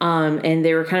 And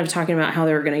they were kind of talking about how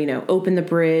they were going to, open the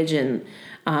bridge and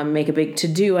make a big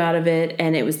to-do out of it.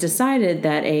 And it was decided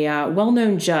that a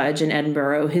well-known judge in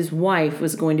Edinburgh, his wife,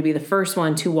 was going to be the first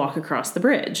one to walk across the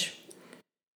bridge.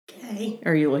 Okay.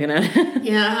 Are you looking at it?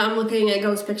 Yeah, I'm looking at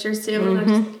ghost pictures too. And I'm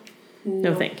just,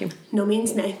 No, thank you. no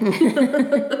means nay.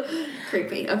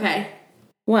 Creepy. Okay.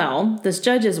 Well, this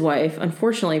judge's wife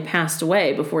unfortunately passed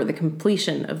away before the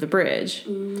completion of the bridge.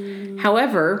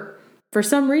 However, for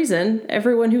some reason,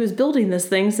 everyone who was building this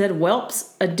thing said,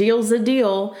 "Welps, a deal's a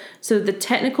deal." So the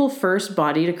technical first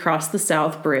body to cross the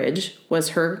South Bridge was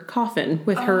her coffin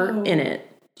with her in it.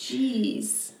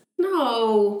 Jeez.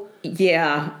 No.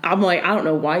 Yeah, I'm like, I don't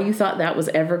know why you thought that was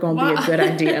ever going to be a good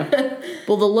idea.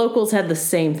 Well, the locals had the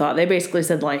same thought. They basically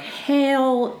said, like,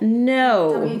 hell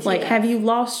no. WTF. Like, have you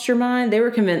lost your mind? They were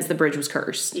convinced the bridge was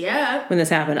cursed Yeah. when this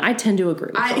happened. I tend to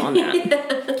agree with them on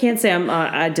that. Can't say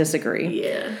I disagree.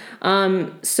 Yeah.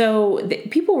 So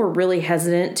people were really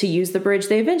hesitant to use the bridge.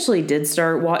 They eventually did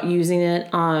start using it.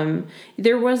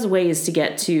 There was ways to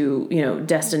get to,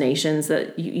 destinations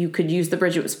that you could use the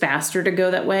bridge. It was faster to go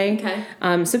that way.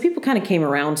 Okay. So people kind of came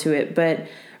around to it, but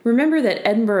Remember that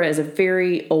Edinburgh is a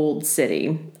very old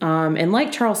city. And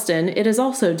like Charleston, it has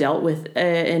also dealt with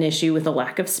an issue with a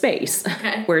lack of space,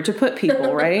 where to put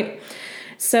people, right?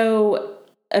 So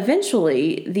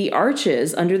eventually, the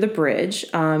arches under the bridge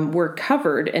were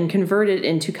covered and converted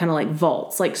into kind of like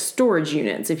vaults, like storage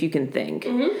units, if you can think.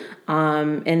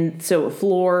 And so a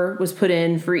floor was put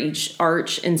in for each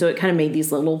arch, and so it kind of made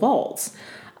these little vaults.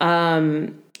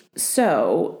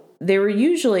 So they were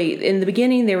usually, in the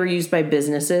beginning, they were used by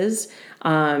businesses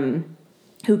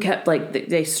who kept, like,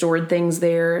 they stored things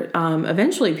there.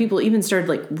 Eventually, people even started,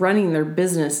 like, running their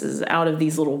businesses out of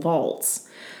these little vaults.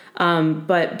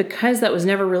 But because that was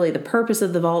never really the purpose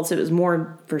of the vaults, it was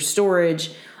more for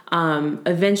storage.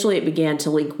 Eventually it began to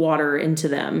leak water into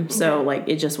them. Okay. So like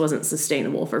it just wasn't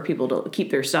sustainable for people to keep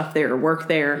their stuff there or work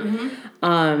there.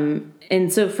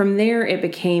 And so from there it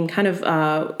became kind of,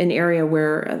 an area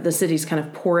where the city's kind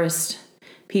of poorest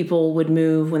people would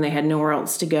move when they had nowhere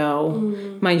else to go.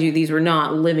 Mind you, these were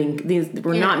not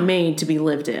not made to be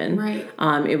lived in. Right.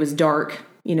 It was dark,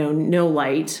 no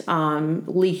light,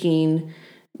 leaking,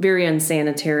 very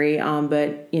unsanitary,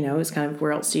 but, it's kind of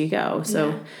where else do you go?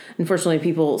 So unfortunately,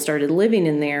 people started living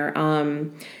in there.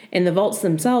 And the vaults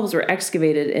themselves were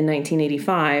excavated in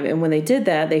 1985. And when they did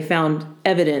that, they found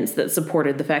evidence that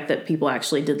supported the fact that people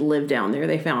actually did live down there.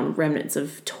 They found remnants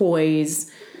of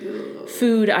toys,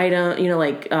 food items,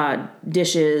 like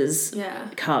dishes,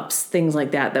 cups, things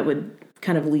like that would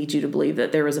kind of lead you to believe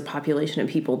that there was a population of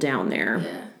people down there.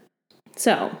 Yeah.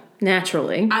 So,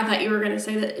 naturally. I thought you were going to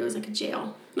say that it was like a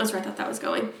jail. That's where I thought that was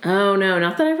going. Oh, no,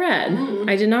 not that I read.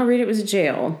 I did not read it was a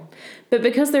jail. But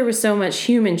because there was so much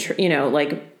human,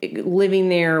 like living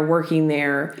there, working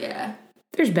there. Yeah.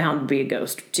 There's bound to be a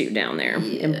ghost too down there.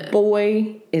 Yeah. And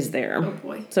boy, is there. Oh,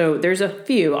 boy. So there's a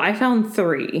few. I found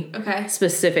 3 okay.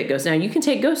 specific ghosts. Now, you can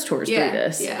take ghost tours through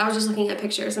this. Yeah, I was just looking at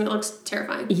pictures and it looks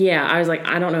terrifying. Yeah, I was like,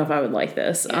 I don't know if I would like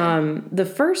this. Yeah. The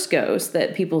first ghost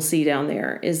that people see down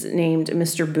there is named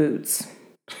Mr. Boots.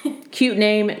 Cute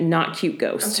name, not cute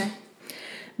ghost. Okay.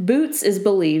 Boots is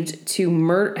believed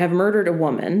to have murdered a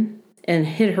woman and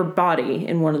hid her body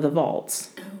in one of the vaults.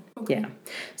 Okay. Yeah.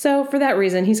 So for that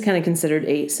reason, he's kind of considered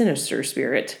a sinister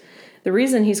spirit. The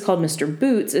reason he's called Mr.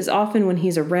 Boots is often when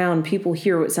he's around, people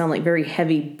hear what sound like very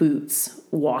heavy boots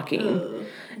walking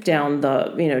down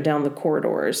the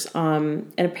corridors.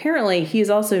 And apparently he is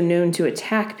also known to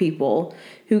attack people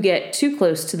who get too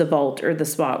close to the vault or the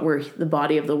spot where the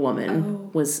body of the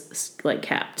woman was like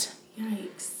kept.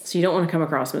 Yikes. So you don't want to come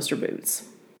across Mr. Boots.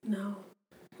 No.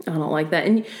 I don't like that.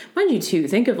 And mind you, too,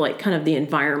 think of like kind of the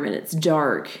environment. It's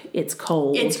dark. It's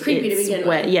cold. It's creepy to begin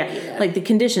wet. with. Yeah. Like the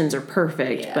conditions are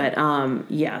perfect. Yeah.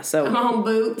 But, so. Come on,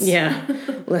 Boots. Yeah.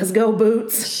 Let's go,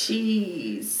 Boots.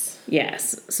 Jeez.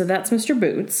 Yes. So that's Mr.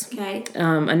 Boots. Okay.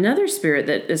 Another spirit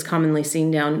that is commonly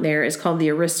seen down there is called the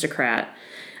aristocrat.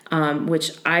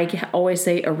 Which I always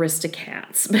say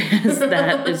Aristocats because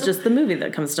that is just the movie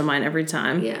that comes to mind every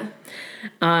time. Yeah.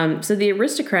 So the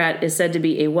aristocrat is said to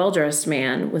be a well-dressed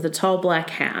man with a tall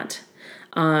black hat.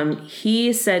 He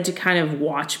is said to kind of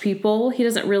watch people. He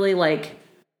doesn't really like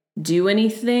do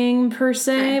anything per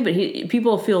se, but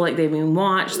people feel like they've been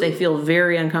watched. They feel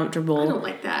very uncomfortable. I don't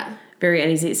like that. Very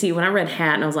uneasy. See, when I read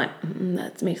hat, and I was like,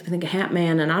 that makes me think of Hat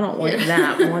Man, and I don't like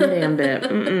that one damn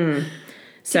bit.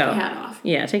 So, take your hat off.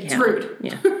 Yeah, take your hat off. Rude.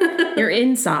 Yeah. You're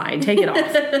inside. Take it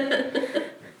off.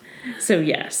 So,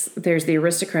 yes, there's the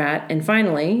aristocrat. And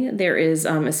finally, there is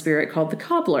a spirit called the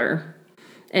cobbler.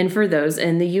 And for those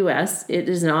in the U.S., it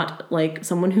is not like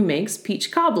someone who makes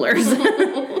peach cobblers.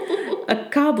 A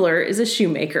cobbler is a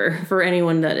shoemaker, for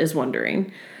anyone that is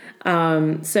wondering.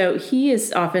 So he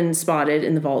is often spotted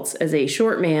in the vaults as a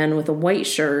short man with a white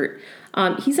shirt.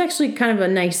 He's actually kind of a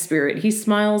nice spirit. He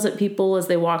smiles at people as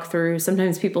they walk through.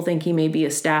 Sometimes people think he may be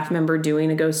a staff member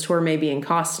doing a ghost tour, maybe in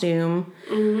costume.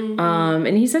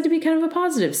 And he's said to be kind of a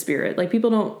positive spirit. Like, people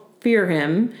don't fear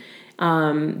him.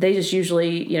 They just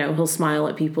usually, he'll smile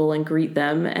at people and greet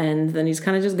them, and then he's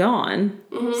kind of just gone.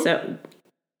 So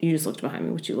you just looked behind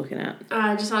me. What you looking at?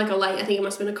 I just saw like a light. I think it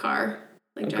must have been a car.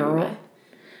 Like, girl, by.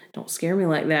 Don't scare me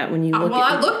like that when you look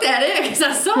I looked at it because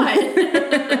I saw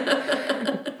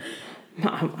it.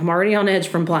 I'm already on edge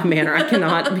from Bly Manor. I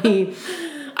cannot be.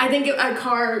 I think a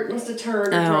car must have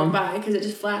turned and drove by because it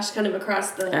just flashed kind of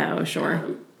across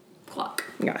the clock.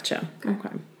 Gotcha. Okay.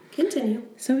 Continue.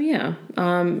 So, yeah,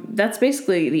 that's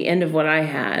basically the end of what I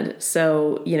had.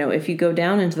 So, if you go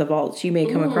down into the vaults, you may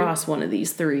come across one of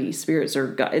these 3 spirits.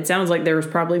 Or it sounds like there was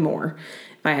probably more,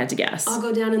 if I had to guess. I'll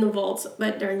go down in the vaults,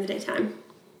 but during the daytime.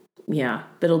 Yeah,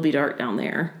 but it'll be dark down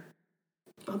there.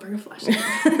 I'll bring a flashlight.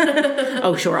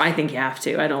 Oh, sure. I think you have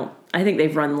to. I think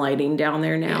they've run lighting down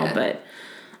there now, but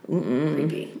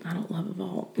Creepy. I don't love a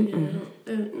vault.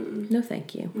 No,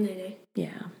 thank you. Nay. Yeah.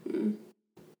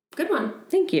 Good one.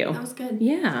 Thank you. That was good.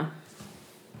 Yeah.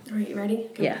 All right, you ready?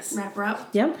 Yes. Wrap her up.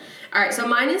 Yep. All right, so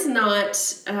mine is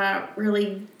not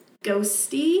really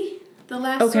ghosty, the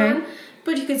last one,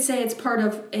 but you could say it's part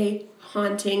of a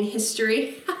haunting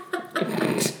history.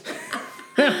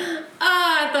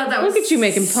 I thought that was Look at you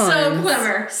making puns. So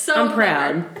clever. I'm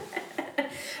proud.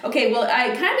 Okay, well,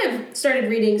 I kind of started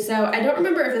reading, so I don't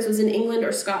remember if this was in England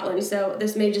or Scotland, so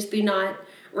this may just be not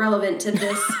relevant to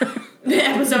this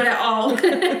episode at all.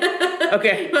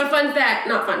 Okay. But fun fact,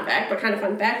 not fun fact, but kind of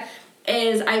fun fact,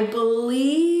 is I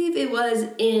believe it was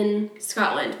in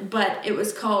Scotland, but it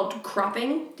was called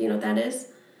cropping. Do you know what that is?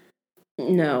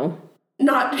 No.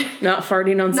 Not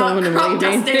farting on someone and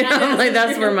leaving. Dusting. Like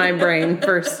that's where my brain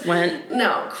first went.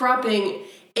 No, cropping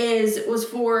was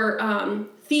for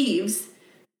thieves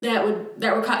that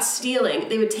were caught stealing.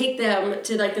 They would take them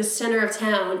to like the center of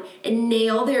town and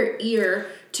nail their ear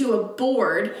to a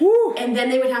board. Woo. And then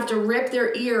they would have to rip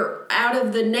their ear out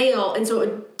of the nail, and so it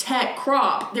would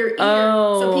crop their ear,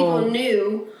 so people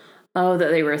knew. Oh,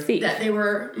 that they were a thief. That they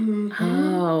were.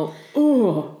 Oh.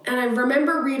 Ooh. And I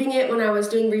remember reading it when I was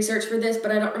doing research for this,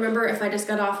 but I don't remember if I just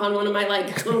got off on one of my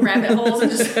like little rabbit holes and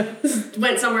just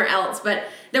went somewhere else. But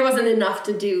there wasn't enough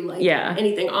to do like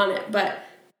anything on it. But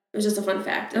it was just a fun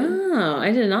fact. Oh,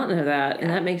 I did not know that, and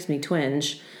that makes me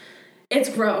twinge. It's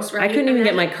gross, right? I couldn't even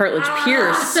get my cartilage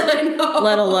pierced,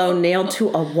 let alone nailed to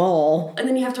a wall. And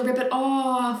then you have to rip it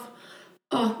off.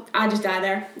 Oh, I just die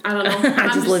there. I don't know.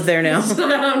 I just live there now.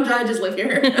 I just live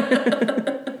here.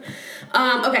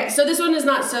 Okay, so this one is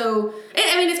not so...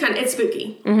 I mean, it's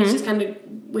spooky. Mm-hmm. It's just kind of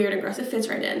weird and gross. It fits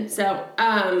right in. So,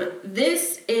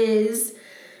 this is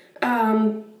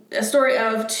a story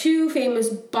of two famous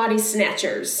body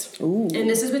snatchers. Ooh. And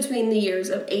this is between the years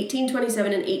of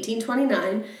 1827 and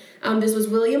 1829. This was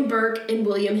William Burke and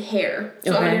William Hare.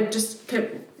 So I'm going to just...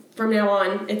 From now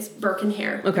on, it's Burke and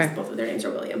Hare. Okay. Both of their names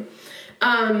are William.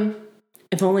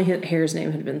 If only Hare's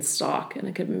name had been Stock, and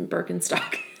it could have been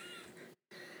Birkenstock.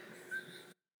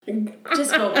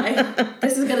 Just go away.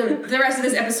 The rest of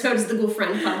this episode is the Ghoul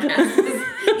Friend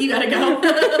podcast. You gotta go.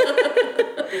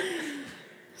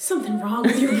 Something wrong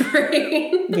with your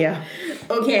brain. Yeah.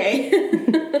 Okay.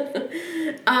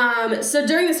 So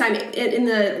during this time, in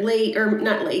the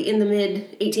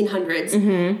mid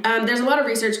 1800s, there's a lot of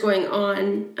research going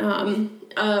on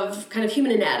of kind of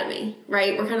human anatomy,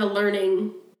 right? We're kind of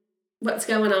learning what's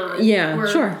going on. Yeah,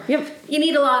 sure. Yep. You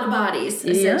need a lot of bodies,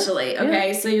 essentially. Yeah.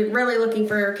 Okay, so you're really looking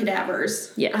for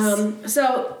cadavers. Yes.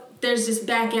 So there's this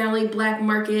back alley, black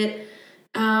market,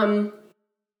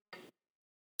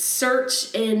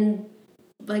 search and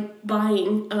like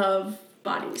buying of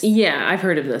bodies. Yeah, I've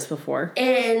heard of this before.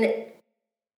 And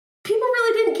people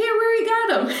really didn't care where he got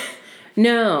them.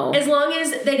 No. As long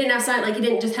as they didn't have sign, like you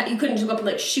couldn't just go up and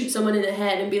like shoot someone in the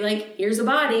head and be like, here's a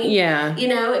body. Yeah. You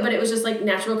know, but it was just like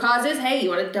natural causes. Hey, you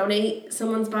want to donate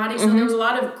someone's body? So there was a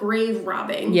lot of grave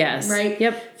robbing. Yes. Right?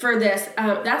 Yep. For this.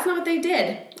 That's not what they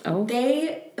did. Oh.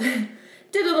 They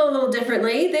did it a little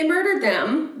differently. They murdered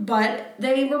them, but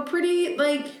they were pretty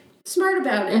like smart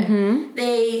about it. Mm-hmm.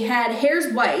 They had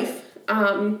Hare's wife,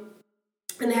 and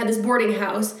they had this boarding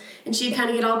house, and she'd kind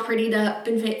of get all prettied up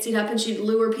and fancied up, and she'd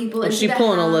lure people into the house. She'd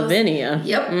pulling a Lavinia.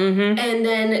 Yep. Mm-hmm. And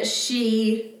then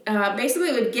she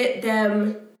basically would get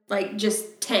them, like,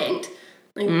 just tanked.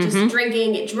 Like, just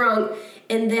drinking, get drunk.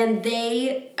 And then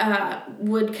they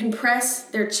would compress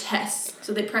their chests.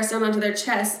 So they press down onto their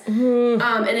chests.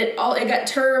 And it got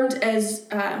termed as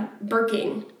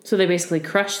burking. So they basically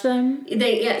crushed them?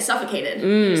 Suffocated.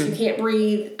 So you can't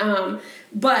breathe.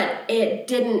 But it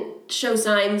didn't show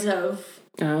signs of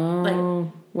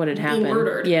what had happened. Being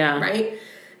murdered. Yeah. Right?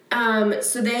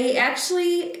 So they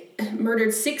actually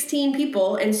murdered 16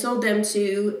 people and sold them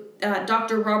to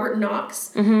Dr. Robert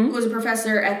Knox, who was a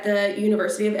professor at the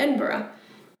University of Edinburgh.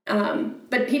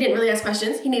 But he didn't really ask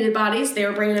questions. He needed bodies. They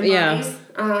were bringing him bodies.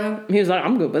 He was like,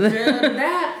 I'm good with it.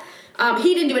 That.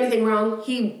 He didn't do anything wrong.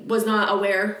 He was not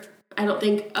aware, I don't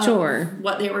think, of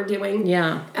what they were doing.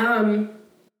 Yeah.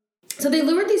 So they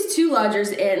lured these two lodgers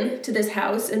in to this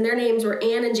house, and their names were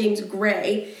Anne and James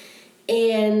Gray.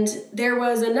 And there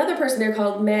was another person there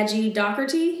called Maggie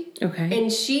Docherty. Okay.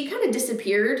 And she kind of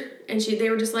disappeared, and they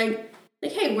were just like,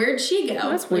 hey, where'd she go?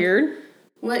 That's weird.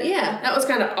 Well, yeah, that was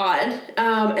kind of odd.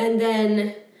 And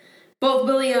then both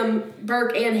William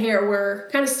Burke and Hare were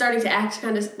kind of starting to act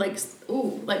kind of like,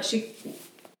 she,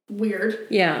 weird.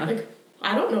 Yeah. Like,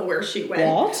 I don't know where she went.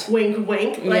 What? Wink,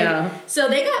 wink. So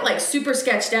they got, like, super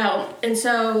sketched out. And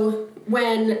so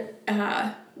when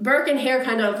Burke and Hare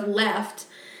kind of left,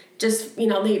 just,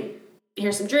 they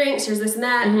here's some drinks, here's this and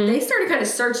that. They started kind of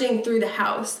searching through the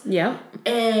house. Yeah.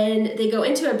 And they go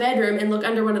into a bedroom and look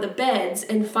under one of the beds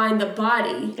and find the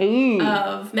body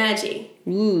of Maggie.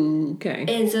 Ooh, okay.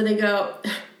 And so they go,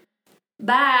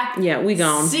 bye. Yeah, we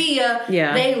gone. See ya.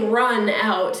 Yeah. They run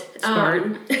out.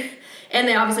 Smart. And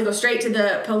they obviously go straight to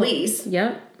the police.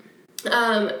 Yep.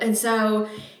 And so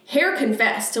Hare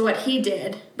confessed to what he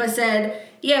did, but said,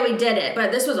 yeah, we did it,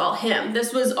 but this was all him.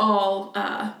 This was all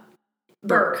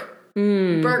Burke.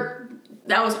 Burke,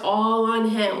 that was all on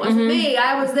him. It wasn't me.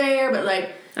 I was there, but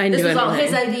like, this was all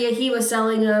his idea. He was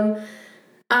selling them.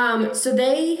 So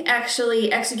they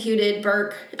actually executed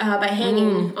Burke by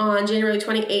hanging on January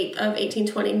 28th of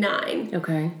 1829.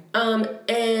 Okay.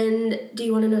 And do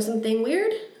you want to know something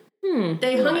weird?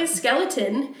 They hung his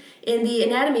skeleton in the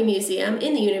Anatomy Museum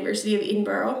in the University of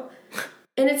Edinburgh,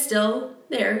 and it's still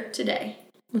there today.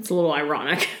 It's a little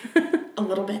ironic. A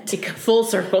little bit. Full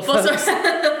circle, folks.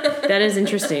 That is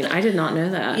interesting. I did not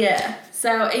know that. Yeah.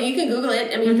 So, and you can Google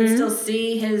it. I mean, you can still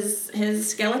see his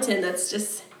skeleton that's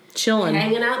just chilling,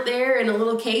 hanging out there in a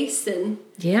little case, and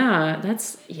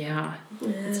that's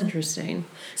interesting.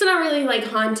 So not really like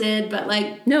haunted, but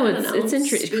like no,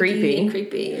 it's creepy, and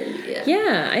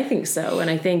yeah, I think so. And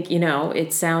I think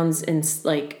it sounds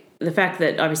like the fact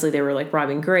that obviously they were like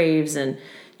robbing graves and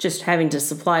just having to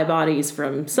supply bodies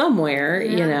from somewhere,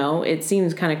 it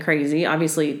seems kind of crazy.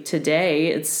 Obviously today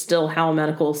it's still how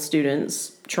medical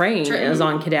students train is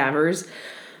on cadavers.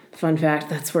 Fun fact,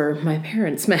 that's where my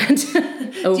parents met.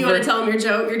 Do you want to tell them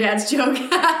your dad's joke?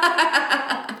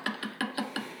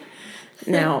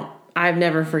 Now, I've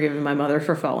never forgiven my mother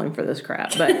for falling for this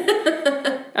crap, but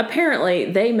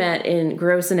apparently they met in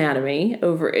gross anatomy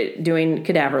doing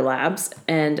cadaver labs,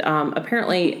 and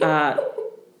apparently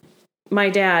my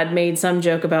dad made some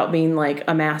joke about being like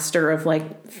a master of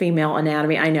like female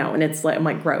anatomy. I know, and it's like, I'm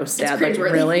like, gross, Dad. Like,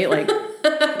 really? Like,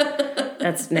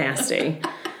 that's nasty.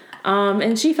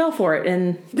 And she fell for it,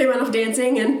 and they went off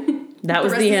dancing, and that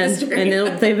was the end.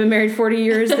 And they've been married 40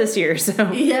 years this year,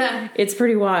 so yeah, it's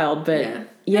pretty wild. But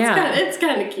it's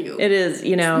kind of cute. It is, It's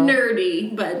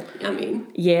nerdy, but I mean,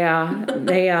 yeah,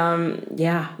 they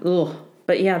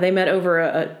But yeah, they met over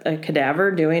a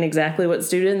cadaver doing exactly what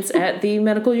students at the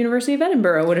Medical University of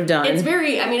Edinburgh would have done.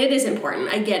 It is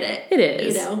important. I get it. It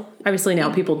is. Obviously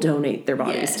now people donate their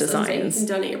bodies to science. You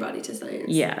can donate your body to science.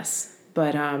 Yes.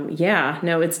 But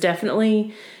it's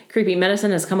definitely creepy.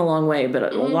 Medicine has come a long way,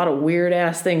 but a lot of weird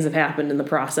ass things have happened in the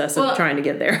process of trying to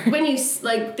get there. When you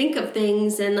like think of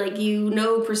things and like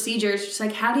procedures, just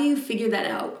like how do you figure that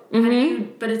out?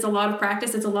 But it's a lot of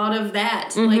practice. It's a lot of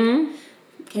that. Like,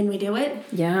 can we do it?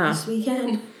 Yeah. Yes, we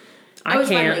can. I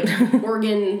can't. Find, like,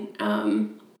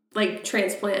 organ like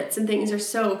transplants and things are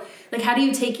so like how do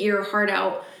you take your heart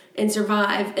out and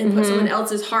survive and put someone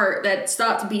else's heart that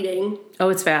stopped beating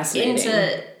it's fascinating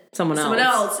into someone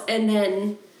else and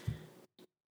then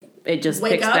it just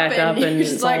picks back up and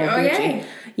it's like, all Gucci.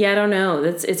 Yeah, I don't know.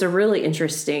 It's a really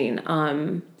interesting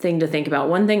thing to think about.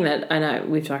 One thing that,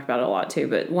 and we've talked about it a lot too,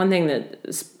 but one thing that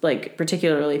like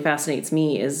particularly fascinates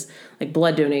me is like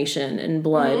blood donation and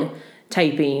blood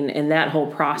typing and that whole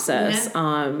process.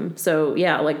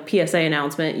 Like PSA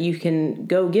announcement, you can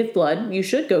go give blood. You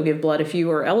should go give blood if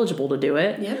you are eligible to do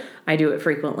it. Yep. I do it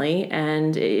frequently,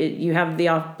 and you have the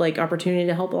opportunity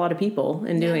to help a lot of people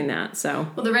in doing that. So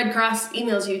the Red Cross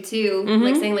emails you too,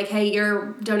 like saying like, hey,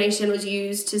 your donation was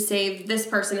used to save this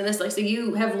person in this life. So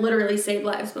you have literally saved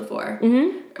lives before.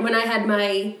 When I had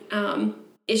my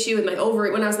issue with my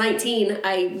ovary, when I was 19,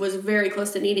 I was very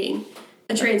close to needing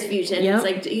a transfusion. It's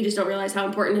like you just don't realize how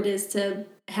important it is to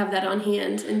have that on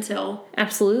hand until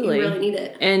absolutely you really need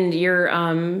it. And your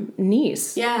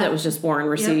niece that was just born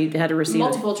had to receive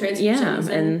multiple transfusions,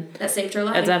 and that saved her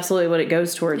life. That's absolutely what it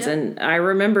goes towards. And I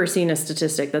remember seeing a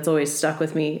statistic that's always stuck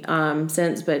with me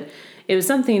since, but it was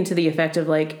something to the effect of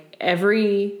like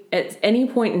at any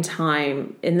point in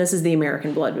time, and this is the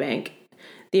American Blood Bank.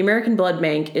 The American Blood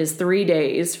Bank is 3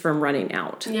 days from running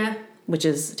out. Yeah. Which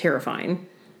is terrifying.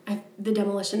 The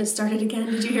demolition has started again.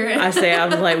 Did you hear it? I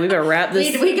was like, we better wrap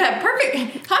this. We got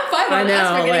perfect. High five on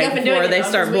us for getting up and doing it. Before they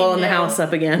start blowing the house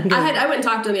up again. I went and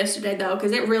talked to them yesterday, though,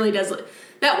 because it really does look...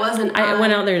 That wasn't... I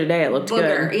went out there today. It looked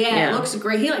good. Yeah, it looks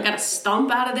great. He got a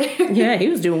stomp out of there. Yeah, he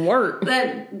was doing work.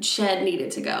 That shed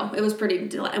needed to go. It was pretty...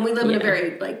 And we live in a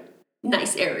very,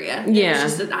 nice area. Yeah. It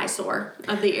was just an eyesore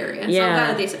of the area. So I'm glad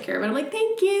that they took care of it. I'm like,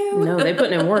 thank you. No, they're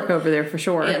putting in work over there for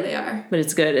sure. Yeah, they are. But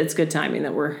it's good. It's good timing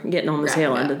that we're getting on the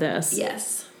tail end of this.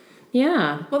 Yes.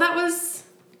 Yeah. Well, that was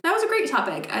a great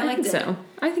topic. I liked it. So.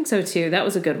 I think so too. That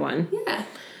was a good one. Yeah.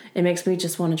 It makes me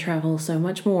just want to travel so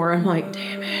much more. I'm like,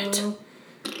 damn it.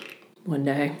 One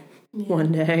day.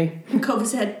 One day. COVID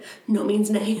said, no means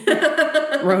nay.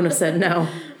 Rona said no.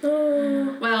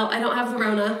 Well, I don't have the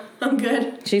Rona. I'm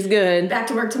good. She's good. Back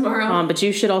to work tomorrow. But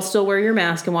you should all still wear your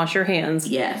mask and wash your hands.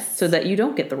 Yes. So that you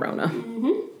don't get the Rona.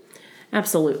 Mm-hmm.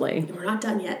 Absolutely. We're not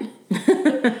done yet.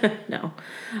 No.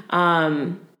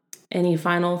 Any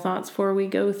final thoughts before we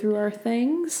go through our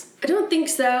things? I don't think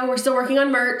so. We're still working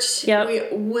on merch. Yep. We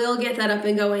will get that up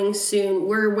and going soon.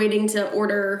 We're waiting to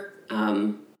order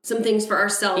some things for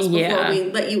ourselves before we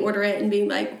let you order it and be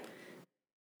like,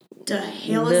 the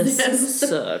hell is this?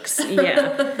 Sucks.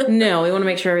 Yeah. No, we want to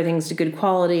make sure everything's to good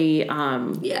quality.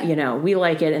 You know, we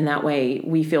like it, and that way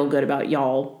we feel good about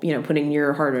y'all, you know, putting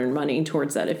your hard-earned money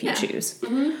towards that if you choose.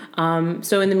 Mm-hmm.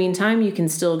 So in the meantime, you can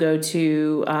still go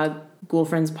to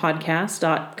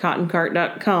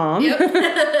ghoulfriendspodcast.cottoncart.com. Yep.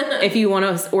 If you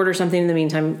want to order something in the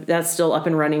meantime, that's still up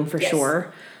and running for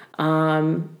sure.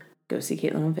 Go see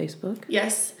Caitlin on Facebook.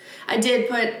 Yes. I did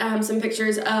put some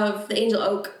pictures of the Angel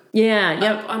Oak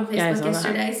up on Facebook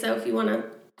yesterday. So if you want to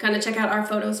kind of check out our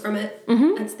photos from it,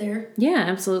 that's there. Yeah,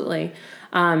 absolutely.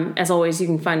 As always, you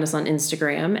can find us on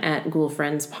Instagram at Ghoul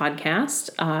Friends Podcast.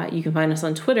 You can find us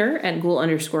on Twitter at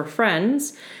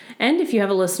Ghoul_friends. And if you have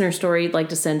a listener story you'd like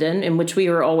to send in which we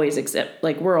are always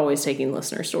we're always taking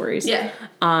listener stories. Yeah.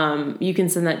 You can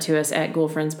send that to us at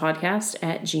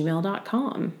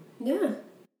ghoulfriendspodcast@gmail.com. Yeah.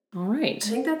 All right. I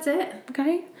think that's it.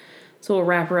 Okay. So we'll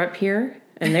wrap her up here.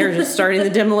 And they're just starting the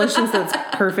demolitions. That's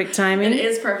perfect timing. It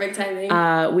is perfect timing.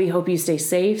 We hope you stay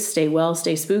safe, stay well,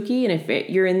 stay spooky. And if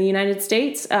you're in the United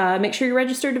States, make sure you're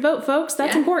registered to vote, folks.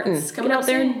 That's important. It's coming Get out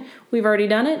there. And we've already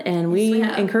done it, and we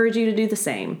encourage you to do the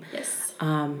same. Yes.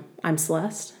 I'm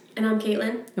Celeste. And I'm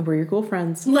Caitlin. And we're your ghoul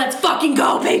friends. Let's fucking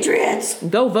go, Patriots!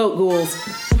 Go vote, ghouls.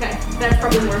 Okay, that's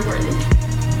probably more important.